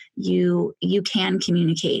where you can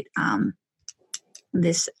communicate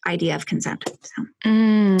this idea of consent. So.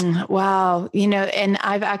 Wow. And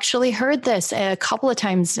I've actually heard this a couple of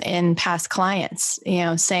times in past clients,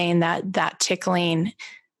 saying that tickling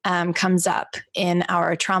comes up in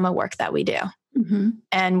our trauma work that we do.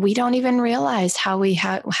 And we don't even realize how we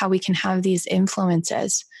can have these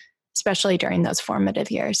influences, especially during those formative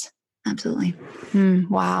years. Absolutely.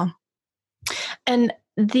 Wow. And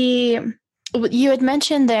you had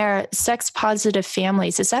mentioned there, Sex Positive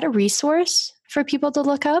Families. Is that a resource for people to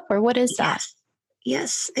look up, or what is that?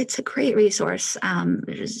 Yes, it's a great resource.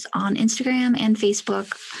 It is on Instagram and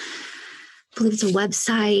Facebook. I believe it's a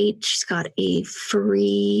website. She's got a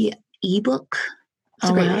free ebook. It's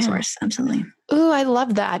a great resource. Absolutely. Oh, I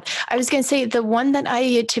love that. I was going to say the one that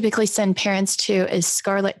I typically send parents to is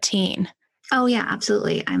Scarlet Teen. Oh, yeah,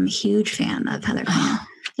 absolutely. I'm a huge fan of Heather Klan.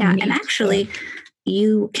 Yeah, and actually,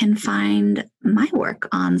 you can find my work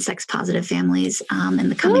on Sex Positive Families in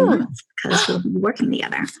the coming months, because we'll be working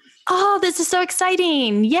together. Oh, this is so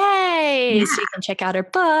exciting. Yay. Yeah. So you can check out her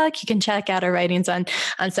book. You can check out her writings on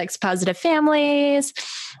Sex Positive Families.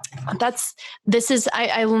 I'm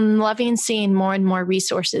loving seeing more and more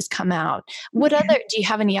resources come out. Do you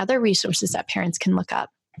have any other resources that parents can look up?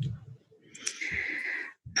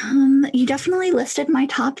 You definitely listed my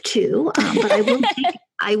top two, but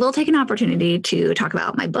I will take an opportunity to talk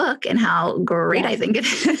about my book and how great I think it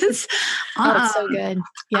is. It's so good.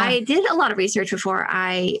 Yeah. I did a lot of research before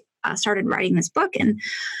I started writing this book, and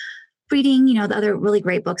reading, the other really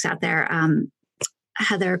great books out there.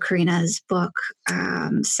 Heather Karina's book,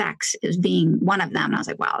 Sex, is being one of them. And I was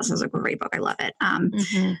like, wow, this is a great book. I love it.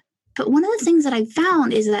 But one of the things that I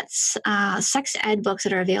found is that sex ed books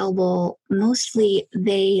that are available, mostly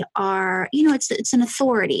they are, it's an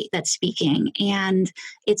authority that's speaking. And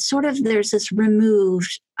it's sort of, there's this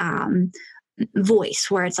removed voice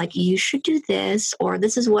where it's like, you should do this, or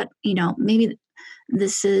this is what, maybe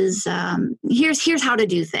this is, here's how to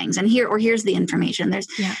do things, and here's the information.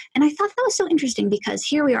 And I thought that was so interesting, because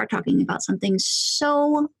here we are talking about something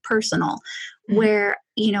so personal where,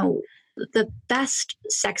 the best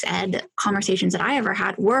sex ed conversations that I ever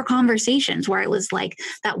had were conversations where it was like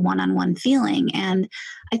that one-on-one feeling. And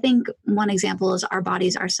I think one example is Our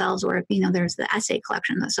Bodies, Ourselves, where, there's the essay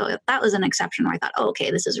collection. So that was an exception where I thought, oh,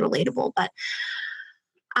 okay, this is relatable. But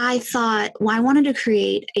I thought, well, I wanted to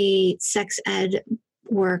create a sex ed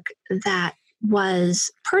work that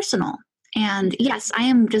was personal. And yes, I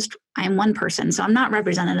am one person, so I'm not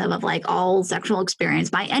representative of like all sexual experience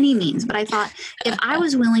by any means. But I thought, if I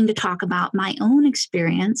was willing to talk about my own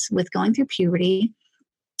experience with going through puberty,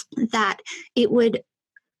 that it would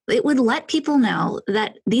let people know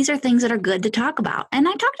that these are things that are good to talk about. And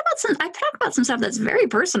I talked about some stuff that's very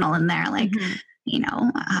personal in there, like,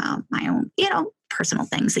 my own, personal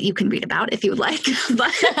things that you can read about if you would like.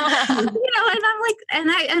 But, and I'm like, and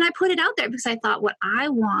I put it out there because I thought, what I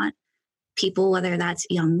want people, whether that's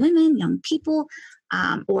young women, young people,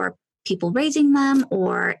 or people raising them,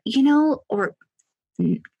 or, or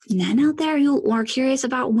men out there who are curious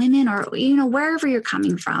about women, or, wherever you're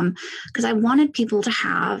coming from, because I wanted people to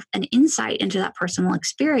have an insight into that personal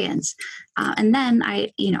experience. And then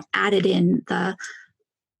I, added in the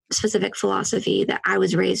specific philosophy that I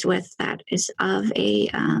was raised with, that is of a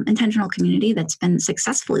intentional community that's been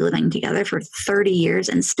successfully living together for 30 years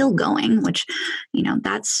and still going, which,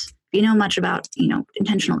 that's, much about,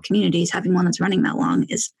 intentional communities, having one that's running that long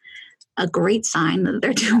is a great sign that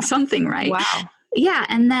they're doing something right. Wow. Yeah.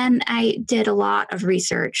 And then I did a lot of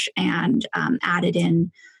research and added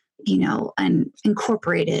in, and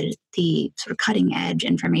incorporated the sort of cutting edge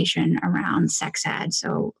information around sex ed.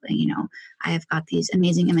 So, I have got these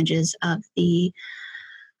amazing images of the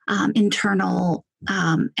internal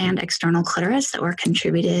and external clitoris that were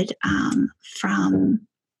contributed from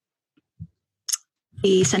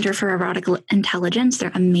the Center for Erotic Intelligence.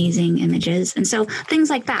 They're amazing images. And so things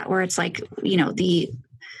like that, where it's like,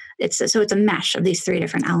 it's a mesh of these three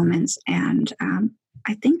different elements. And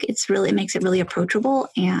I think it makes it really approachable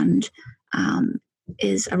and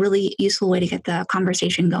is a really useful way to get the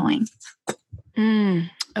conversation going.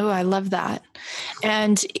 Oh, I love that.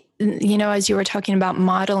 And, as you were talking about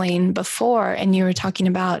modeling before, and you were talking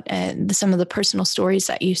about some of the personal stories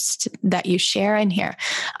that you share in here,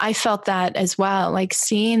 I felt that as well, like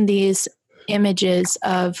seeing these images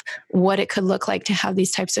of what it could look like to have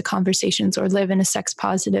these types of conversations or live in a sex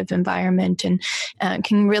positive environment, and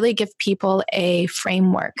can really give people a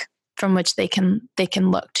framework from which they can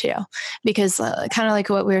look to. Because kind of like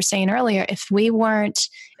what we were saying earlier, if we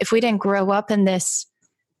didn't grow up in this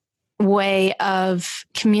way of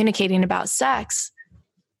communicating about sex,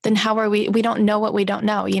 then how are we don't know what we don't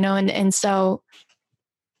know, and so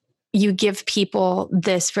you give people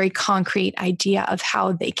this very concrete idea of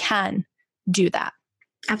how they can do that.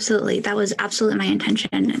 Absolutely. That was absolutely my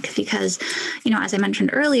intention, because, as I mentioned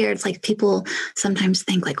earlier, it's like people sometimes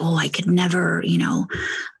think like, oh, I could never,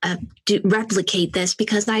 replicate this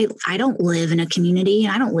because I don't live in a community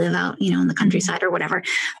and I don't live out, in the countryside or whatever.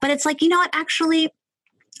 But it's like, actually,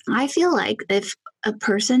 I feel like if a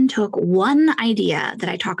person took one idea that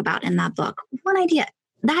I talk about in that book, one idea,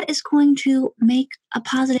 that is going to make a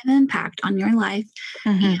positive impact on your life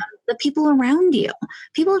and the people around you.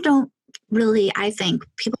 I think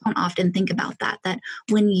people don't often think about that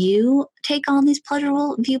when you take on these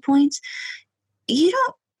pleasurable viewpoints, you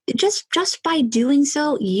don't just by doing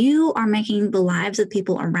so, you are making the lives of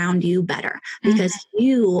people around you better, because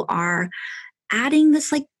you are adding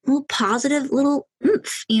this like little positive little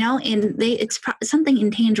oomph, and it's something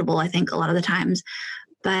intangible, I think, a lot of the times.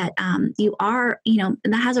 But you are,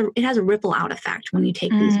 it has a ripple out effect when you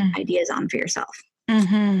take these ideas on for yourself.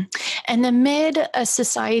 And amid a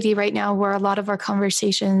society right now where a lot of our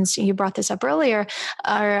conversations, you brought this up earlier,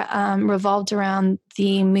 are revolved around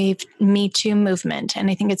the Me Too movement. And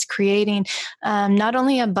I think it's creating not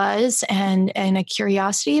only a buzz and a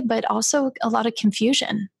curiosity, but also a lot of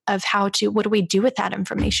confusion of what do we do with that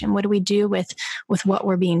information? What do we do with what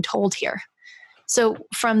we're being told here? So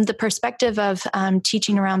from the perspective of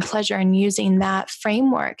teaching around pleasure and using that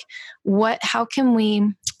framework, how can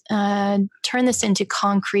we turn this into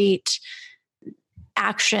concrete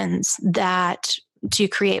actions to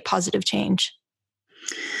create positive change?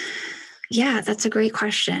 Yeah, that's a great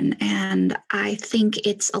question. And I think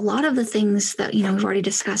it's a lot of the things that, we've already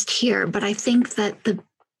discussed here, but I think that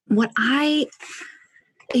what I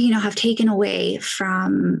have taken away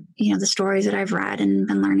from, the stories that I've read and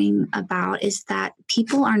been learning about is that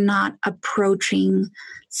people are not approaching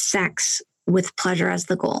sex with pleasure as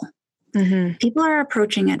the goal. People are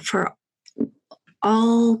approaching it for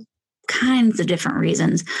all kinds of different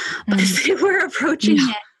reasons. But if they were approaching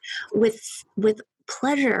it with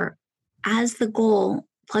pleasure as the goal,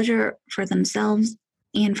 pleasure for themselves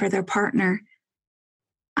and for their partner,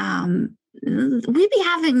 we'd be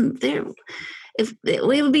having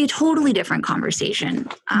it would be a totally different conversation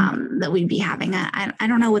that we'd be having. I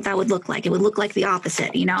don't know what that would look like. It would look like the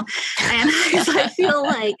opposite, and I feel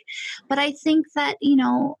like, but I think that,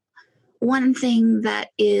 one thing that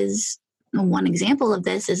is one example of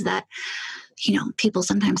this is that, people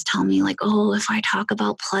sometimes tell me like, oh, if I talk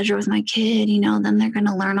about pleasure with my kid, then they're going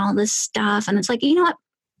to learn all this stuff. And it's like, what?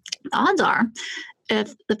 The odds are,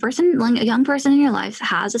 if a young person in your life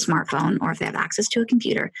has a smartphone, or if they have access to a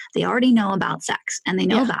computer, they already know about sex and they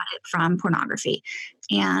know about it from pornography.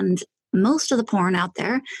 And most of the porn out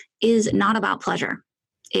there is not about pleasure.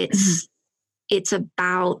 It's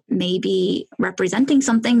about maybe representing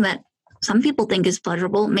something that some people think is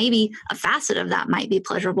pleasurable. Maybe a facet of that might be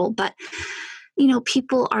pleasurable, but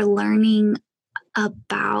people are learning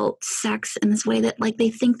about sex in this way that like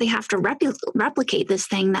they think they have to replicate this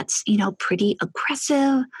thing that's pretty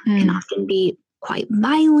aggressive, can often be quite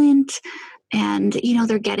violent, and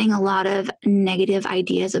they're getting a lot of negative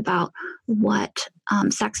ideas about what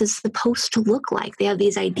sex is supposed to look like. They have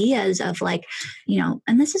these ideas of like,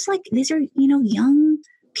 and this is like, these are young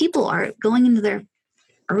people are going into their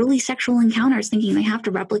early sexual encounters thinking they have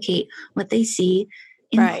to replicate what they see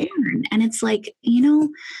in porn. And it's like,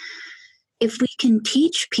 if we can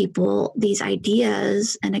teach people these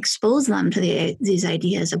ideas and expose them to these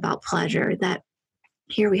ideas about pleasure, that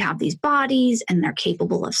here we have these bodies and they're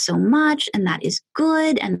capable of so much, and that is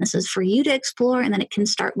good, and this is for you to explore, and then it can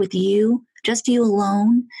start with you, just you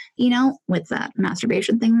alone, with that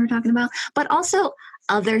masturbation thing we were talking about, but also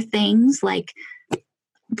other things like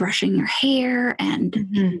brushing your hair and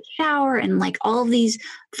taking a shower and like all of these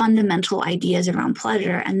fundamental ideas around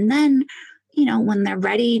pleasure. And then, you know, when they're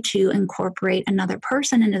ready to incorporate another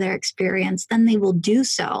person into their experience, then they will do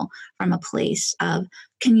so from a place of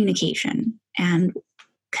communication and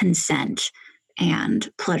consent and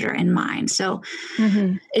pleasure in mind. So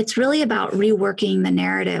it's really about reworking the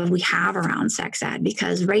narrative we have around sex ed,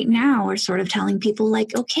 because right now we're sort of telling people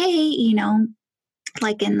like, okay, you know,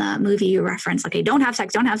 like in the movie you referenced, okay, don't have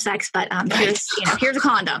sex, but here's a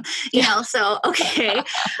condom, you know, so, okay,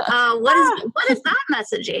 what is that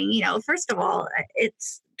messaging? You know, first of all,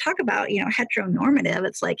 it's talk about, you know, heteronormative.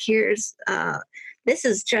 It's like, here's, this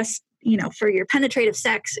is just, you know, for your penetrative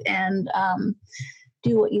sex and,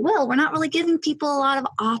 do what you will. We're not really giving people a lot of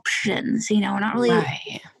options, you know, we're not really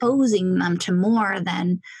exposing them to more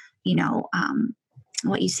than, you know,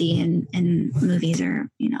 what you see in movies or,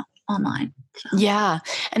 you know, online. So. Yeah.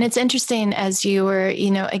 And it's interesting as you were, you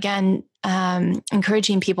know, again,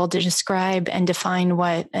 encouraging people to describe and define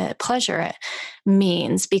what pleasure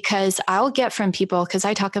means, because I'll get from people, because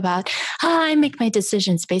I talk about, I make my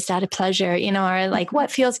decisions based out of pleasure, you know, or like what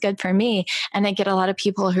feels good for me. And I get a lot of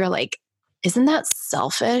people who are like, isn't that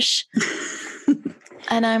selfish?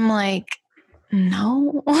 And I'm like,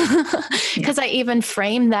 no, because I even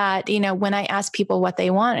frame that, you know, when I ask people what they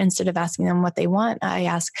want, instead of asking them what they want, I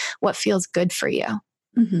ask what feels good for you,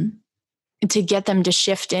 to get them to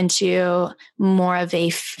shift into more of a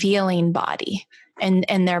feeling body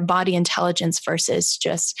and their body intelligence versus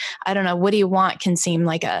just, I don't know, what do you want can seem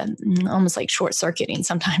like almost like short circuiting.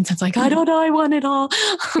 Sometimes it's like, I don't know, I want it all.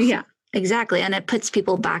 Yeah. Exactly. And it puts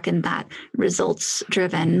people back in that results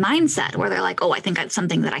driven mindset where they're like, oh, I think that's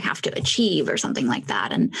something that I have to achieve or something like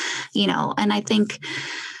that. And, you know, and I think,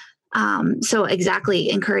 so exactly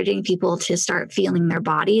encouraging people to start feeling their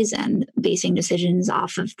bodies and basing decisions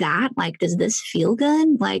off of that. Like, does this feel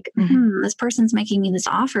good? Like, this person's making me this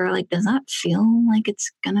offer. Like, does that feel like it's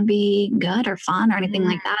going to be good or fun or anything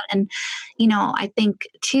like that? And, you know, I think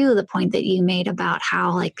too, the point that you made about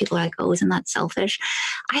how like people are like, oh, isn't that selfish?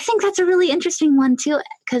 I think that's a really interesting one too,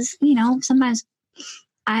 because, you know, sometimes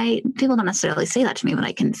people don't necessarily say that to me, but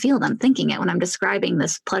I can feel them thinking it when I'm describing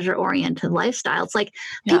this pleasure-oriented lifestyle. It's like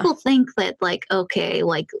people think that like, okay,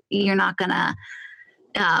 like you're not gonna,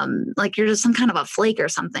 like you're just some kind of a flake or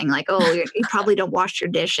something. Like, oh, you probably don't wash your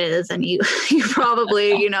dishes, and you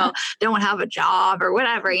probably, you know, don't have a job or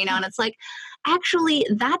whatever, you know. And it's like, actually,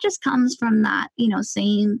 that just comes from that, you know,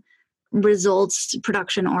 same results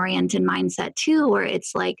production-oriented mindset too, where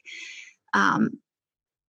it's like,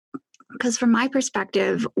 because from my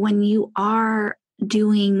perspective, when you are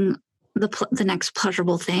doing the next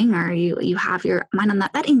pleasurable thing, or you have your mind on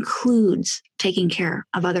that, that includes taking care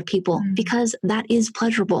of other people, because that is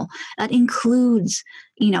pleasurable. That includes,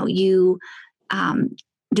 you know, you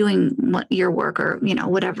doing your work or, you know,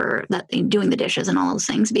 whatever, that doing the dishes and all those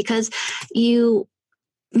things, because you're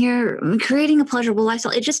creating a pleasurable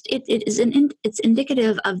lifestyle. It's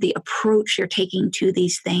indicative of the approach you're taking to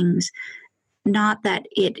these things. Not that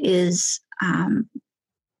it is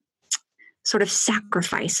sort of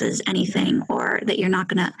sacrifices anything, or that you're not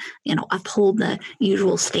going to, you know, uphold the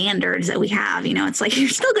usual standards that we have. You know, it's like you're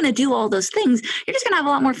still going to do all those things. You're just going to have a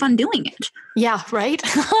lot more fun doing it. Yeah, right.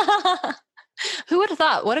 Who would have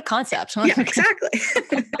thought? What a concept. Yeah, exactly.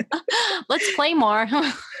 Let's play more.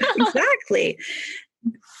 Exactly.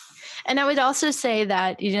 And I would also say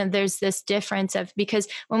that, you know, there's this difference of, because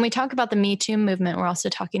when we talk about the Me Too movement, we're also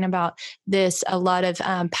talking about a lot of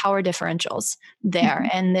power differentials there,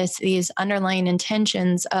 and these underlying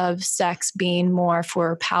intentions of sex being more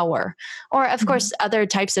for power, or of course other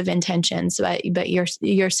types of intentions, but you're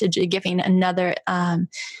giving another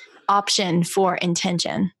option for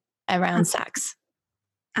intention around sex.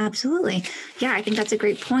 Absolutely. Yeah, I think that's a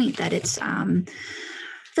great point, that it's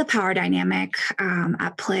the power dynamic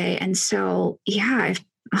at play. And so, yeah,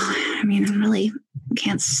 I mean, I really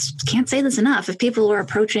can't say this enough. If people were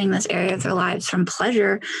approaching this area of their lives from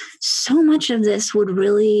pleasure, so much of this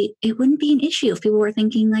it wouldn't be an issue if people were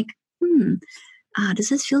thinking like, does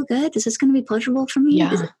this feel good? Is this going to be pleasurable for me?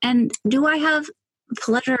 Yeah. And do I have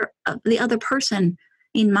pleasure of the other person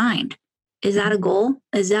in mind? Is that a goal?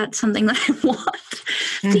 Is that something that I want?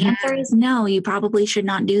 The answer is no, you probably should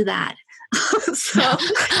not do that. So,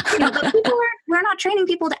 you know, but we're not training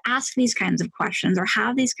people to ask these kinds of questions or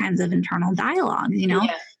have these kinds of internal dialogues. You know,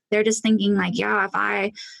 they're just thinking like, yeah, if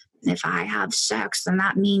I have sex, then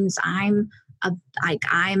that means I'm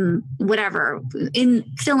whatever,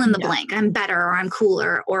 fill in the blank. I'm better, or I'm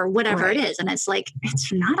cooler, or whatever it is. And it's like,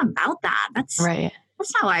 it's not about that. That's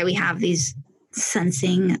not why we have these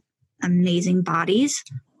sensing, amazing bodies.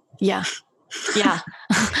 Yeah. Yeah.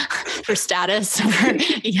 For status.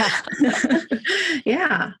 Yeah.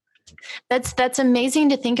 Yeah. That's amazing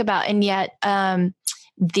to think about. And yet,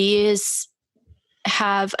 these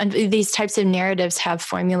types of narratives have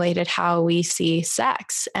formulated how we see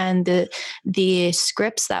sex, and the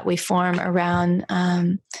scripts that we form around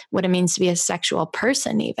what it means to be a sexual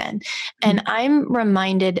person even. And I'm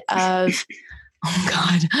reminded of, oh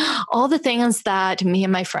God, all the things that me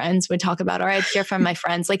and my friends would talk about, or I'd hear from my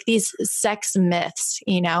friends, like these sex myths,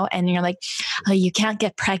 and you're like, oh, you can't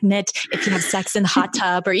get pregnant if you have sex in the hot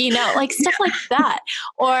tub, or, like stuff like that.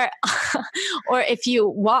 Or if you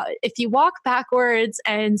walk backwards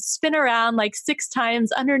and spin around like 6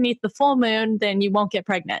 times underneath the full moon, then you won't get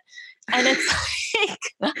pregnant. And it's like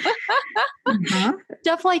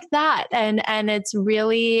stuff like that. And it's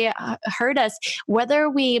really hurt us, whether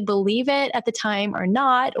we believe it at the time or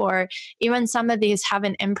not, or even some of these have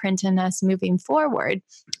an imprint in us moving forward.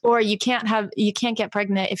 Or you can't get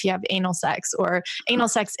pregnant if you have anal sex, or anal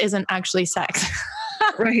sex isn't actually sex.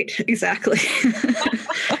 Right. Exactly.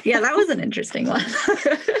 Yeah, that was an interesting one.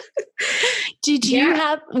 Did you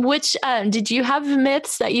have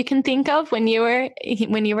myths that you can think of when you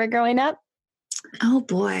were growing up? Oh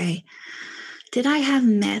boy. Did I have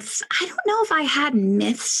myths? I don't know if I had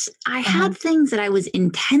myths. I had things that I was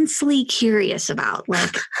intensely curious about.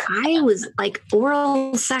 Like I was like,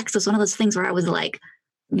 oral sex was one of those things where I was like,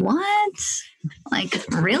 what? Like,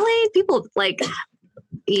 really? People like,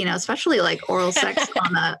 especially like oral sex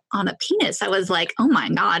on a penis. I was like, oh my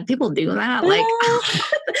God, people do that. Like,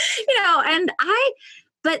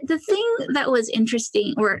 but the thing that was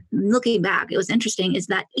interesting, or looking back, it was interesting, is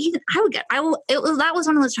that that was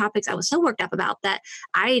one of those topics I was so worked up about that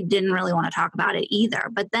I didn't really want to talk about it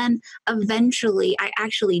either. But then eventually I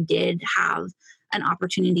actually did have an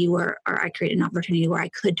opportunity or I created an opportunity where I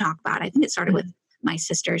could talk about it. I think it started with my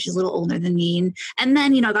sister. She's a little older than me. And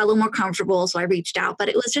then, I got a little more comfortable. So I reached out, but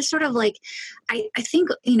it was just sort of like, I think,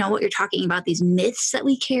 what you're talking about, these myths that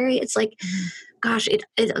we carry, it's like, gosh, it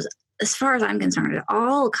as far as I'm concerned, it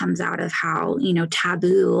all comes out of how,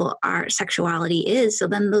 taboo our sexuality is. So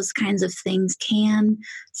then those kinds of things can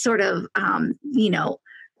sort of,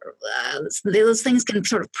 those things can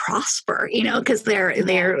sort of prosper, because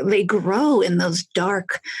they grow in those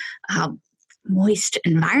dark, moist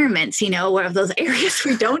environments, where those areas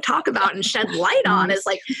we don't talk about and shed light on is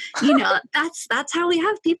like, that's how we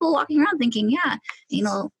have people walking around thinking, yeah,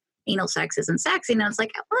 anal sex isn't sex. It's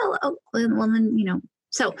like, well, then,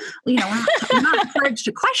 so, we're not encouraged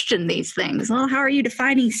to question these things. Well, how are you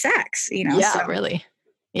defining sex? Yeah, so. Really.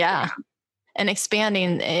 Yeah. And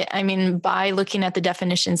expanding, by looking at the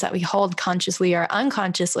definitions that we hold consciously or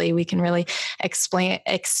unconsciously, we can really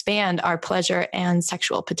expand our pleasure and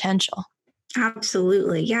sexual potential.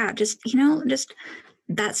 Absolutely. Yeah. Just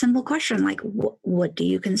that simple question, like, what do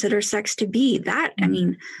you consider sex to be? That,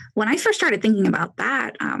 when I first started thinking about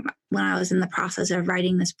that, when I was in the process of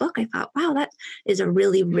writing this book, I thought, wow, that is a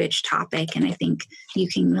really rich topic. And I think you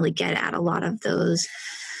can really get at a lot of those,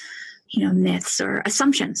 myths or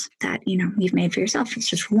assumptions that, you've made for yourself. It's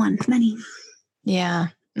just one of many. Yeah.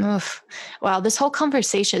 Oof. Wow. This whole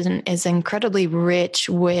conversation is incredibly rich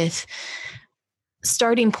with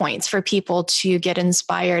starting points for people to get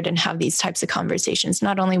inspired and have these types of conversations,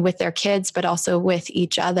 not only with their kids, but also with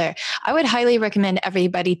each other. I would highly recommend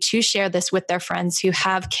everybody to share this with their friends who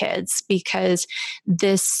have kids, because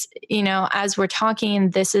this, as we're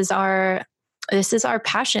talking, this is our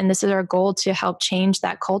passion. This is our goal, to help change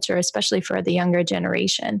that culture, especially for the younger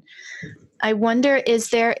generation. I wonder,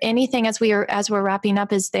 is there anything, as we're wrapping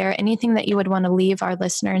up, is there anything that you would want to leave our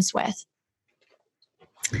listeners with?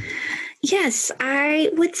 Yes,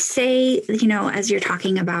 I would say, as you're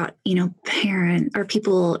talking about, parent or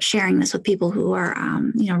people sharing this with people who are,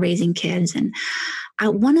 raising kids. And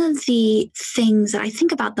one of the things that I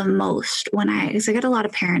think about the most because I get a lot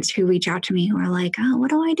of parents who reach out to me who are like, oh,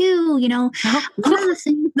 what do I do? One of the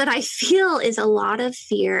things that I feel is a lot of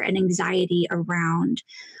fear and anxiety around,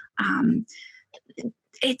 and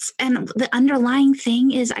the underlying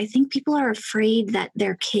thing is, I think people are afraid that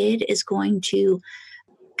their kid is going to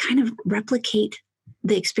kind of replicate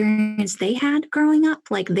the experience they had growing up.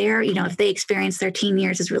 Like if they experience their teen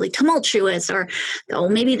years as really tumultuous, or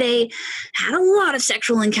maybe they had a lot of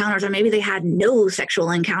sexual encounters, or maybe they had no sexual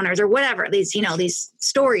encounters, or whatever, these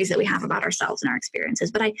stories that we have about ourselves and our experiences.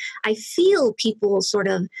 But I feel people sort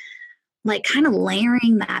of like kind of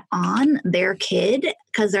layering that on their kid,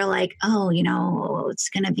 because they're like, oh, it's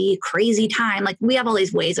going to be a crazy time. Like, we have all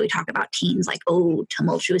these ways that we talk about teens, like, oh,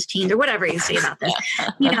 tumultuous teens, or whatever you say about this,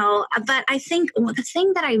 but I think the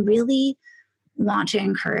thing that I really want to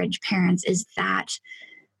encourage parents is that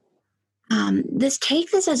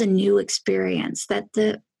take this as a new experience, that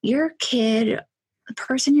your kid, the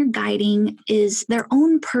person you're guiding, is their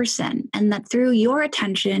own person, and that through your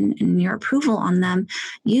attention and your approval on them,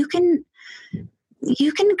 you can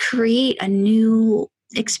create a new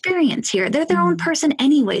experience here. They're their own person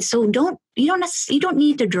anyway, so you don't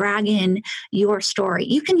need to drag in your story.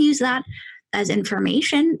 You can use that as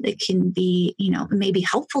information that can be, maybe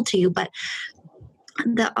helpful to you, but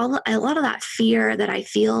a lot of that fear that I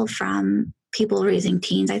feel from people raising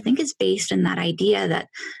teens, I think, is based in that idea that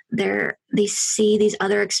they see these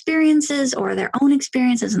other experiences or their own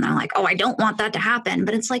experiences, and they're like, oh, I don't want that to happen.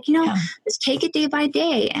 But it's like, just take it day by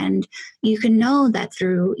day. And you can know that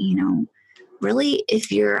through, really,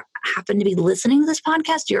 if you happen to be listening to this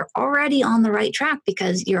podcast, you're already on the right track,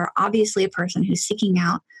 because you're obviously a person who's seeking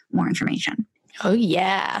out more information. Oh,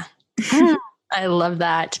 yeah. I love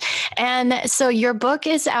that. And so your book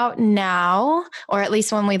is out now, or at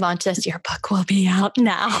least when we launch this, your book will be out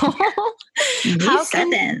now. May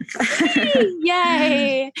 7th.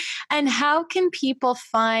 Yay. And how can people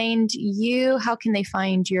find you? How can they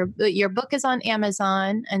find your book is on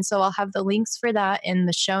Amazon. And so I'll have the links for that in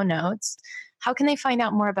the show notes. How can they find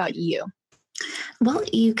out more about you? Well,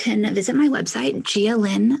 you can visit my website,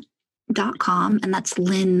 gialynne.com, and that's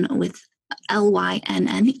Lynn with Lynne.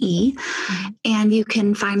 And you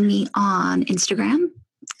can find me on Instagram,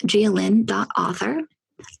 gialynne.author,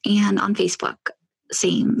 and on Facebook,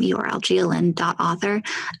 same URL, gialynne.author.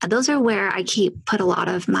 Those are where I put a lot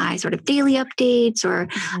of my sort of daily updates or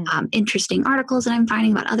interesting articles that I'm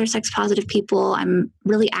finding about other sex positive people. I'm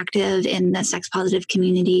really active in the sex positive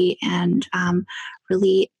community, and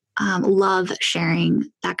really love sharing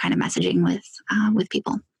that kind of messaging with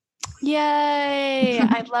people. Yay.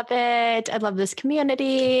 I love it. I love this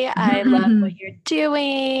community. I love what you're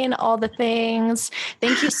doing, all the things.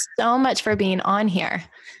 Thank you so much for being on here.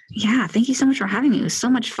 Yeah, thank you so much for having me. It was so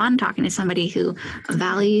much fun talking to somebody who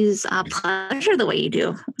values pleasure the way you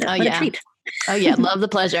do. What a treat. Oh, yeah. Love the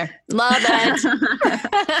pleasure. Love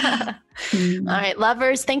it. All right,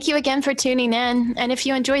 lovers, thank you again for tuning in. And if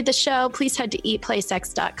you enjoyed the show, please head to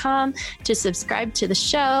eatplaysex.com to subscribe to the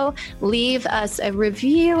show, leave us a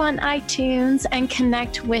review on iTunes, and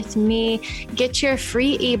connect with me. Get your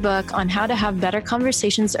free ebook on how to have better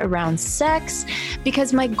conversations around sex,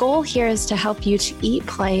 because my goal here is to help you to eat,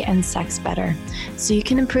 play, and sex better so you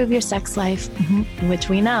can improve your sex life, which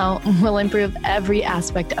we know will improve every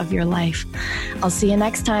aspect of your life. I'll see you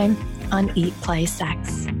next time on Eat, Play,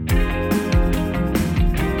 Sex.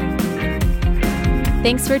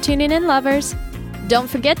 Thanks for tuning in, lovers. Don't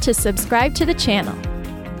forget to subscribe to the channel.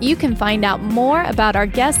 You can find out more about our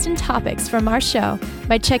guests and topics from our show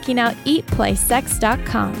by checking out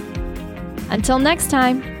eatplaysex.com. Until next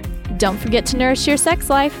time, don't forget to nourish your sex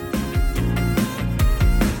life.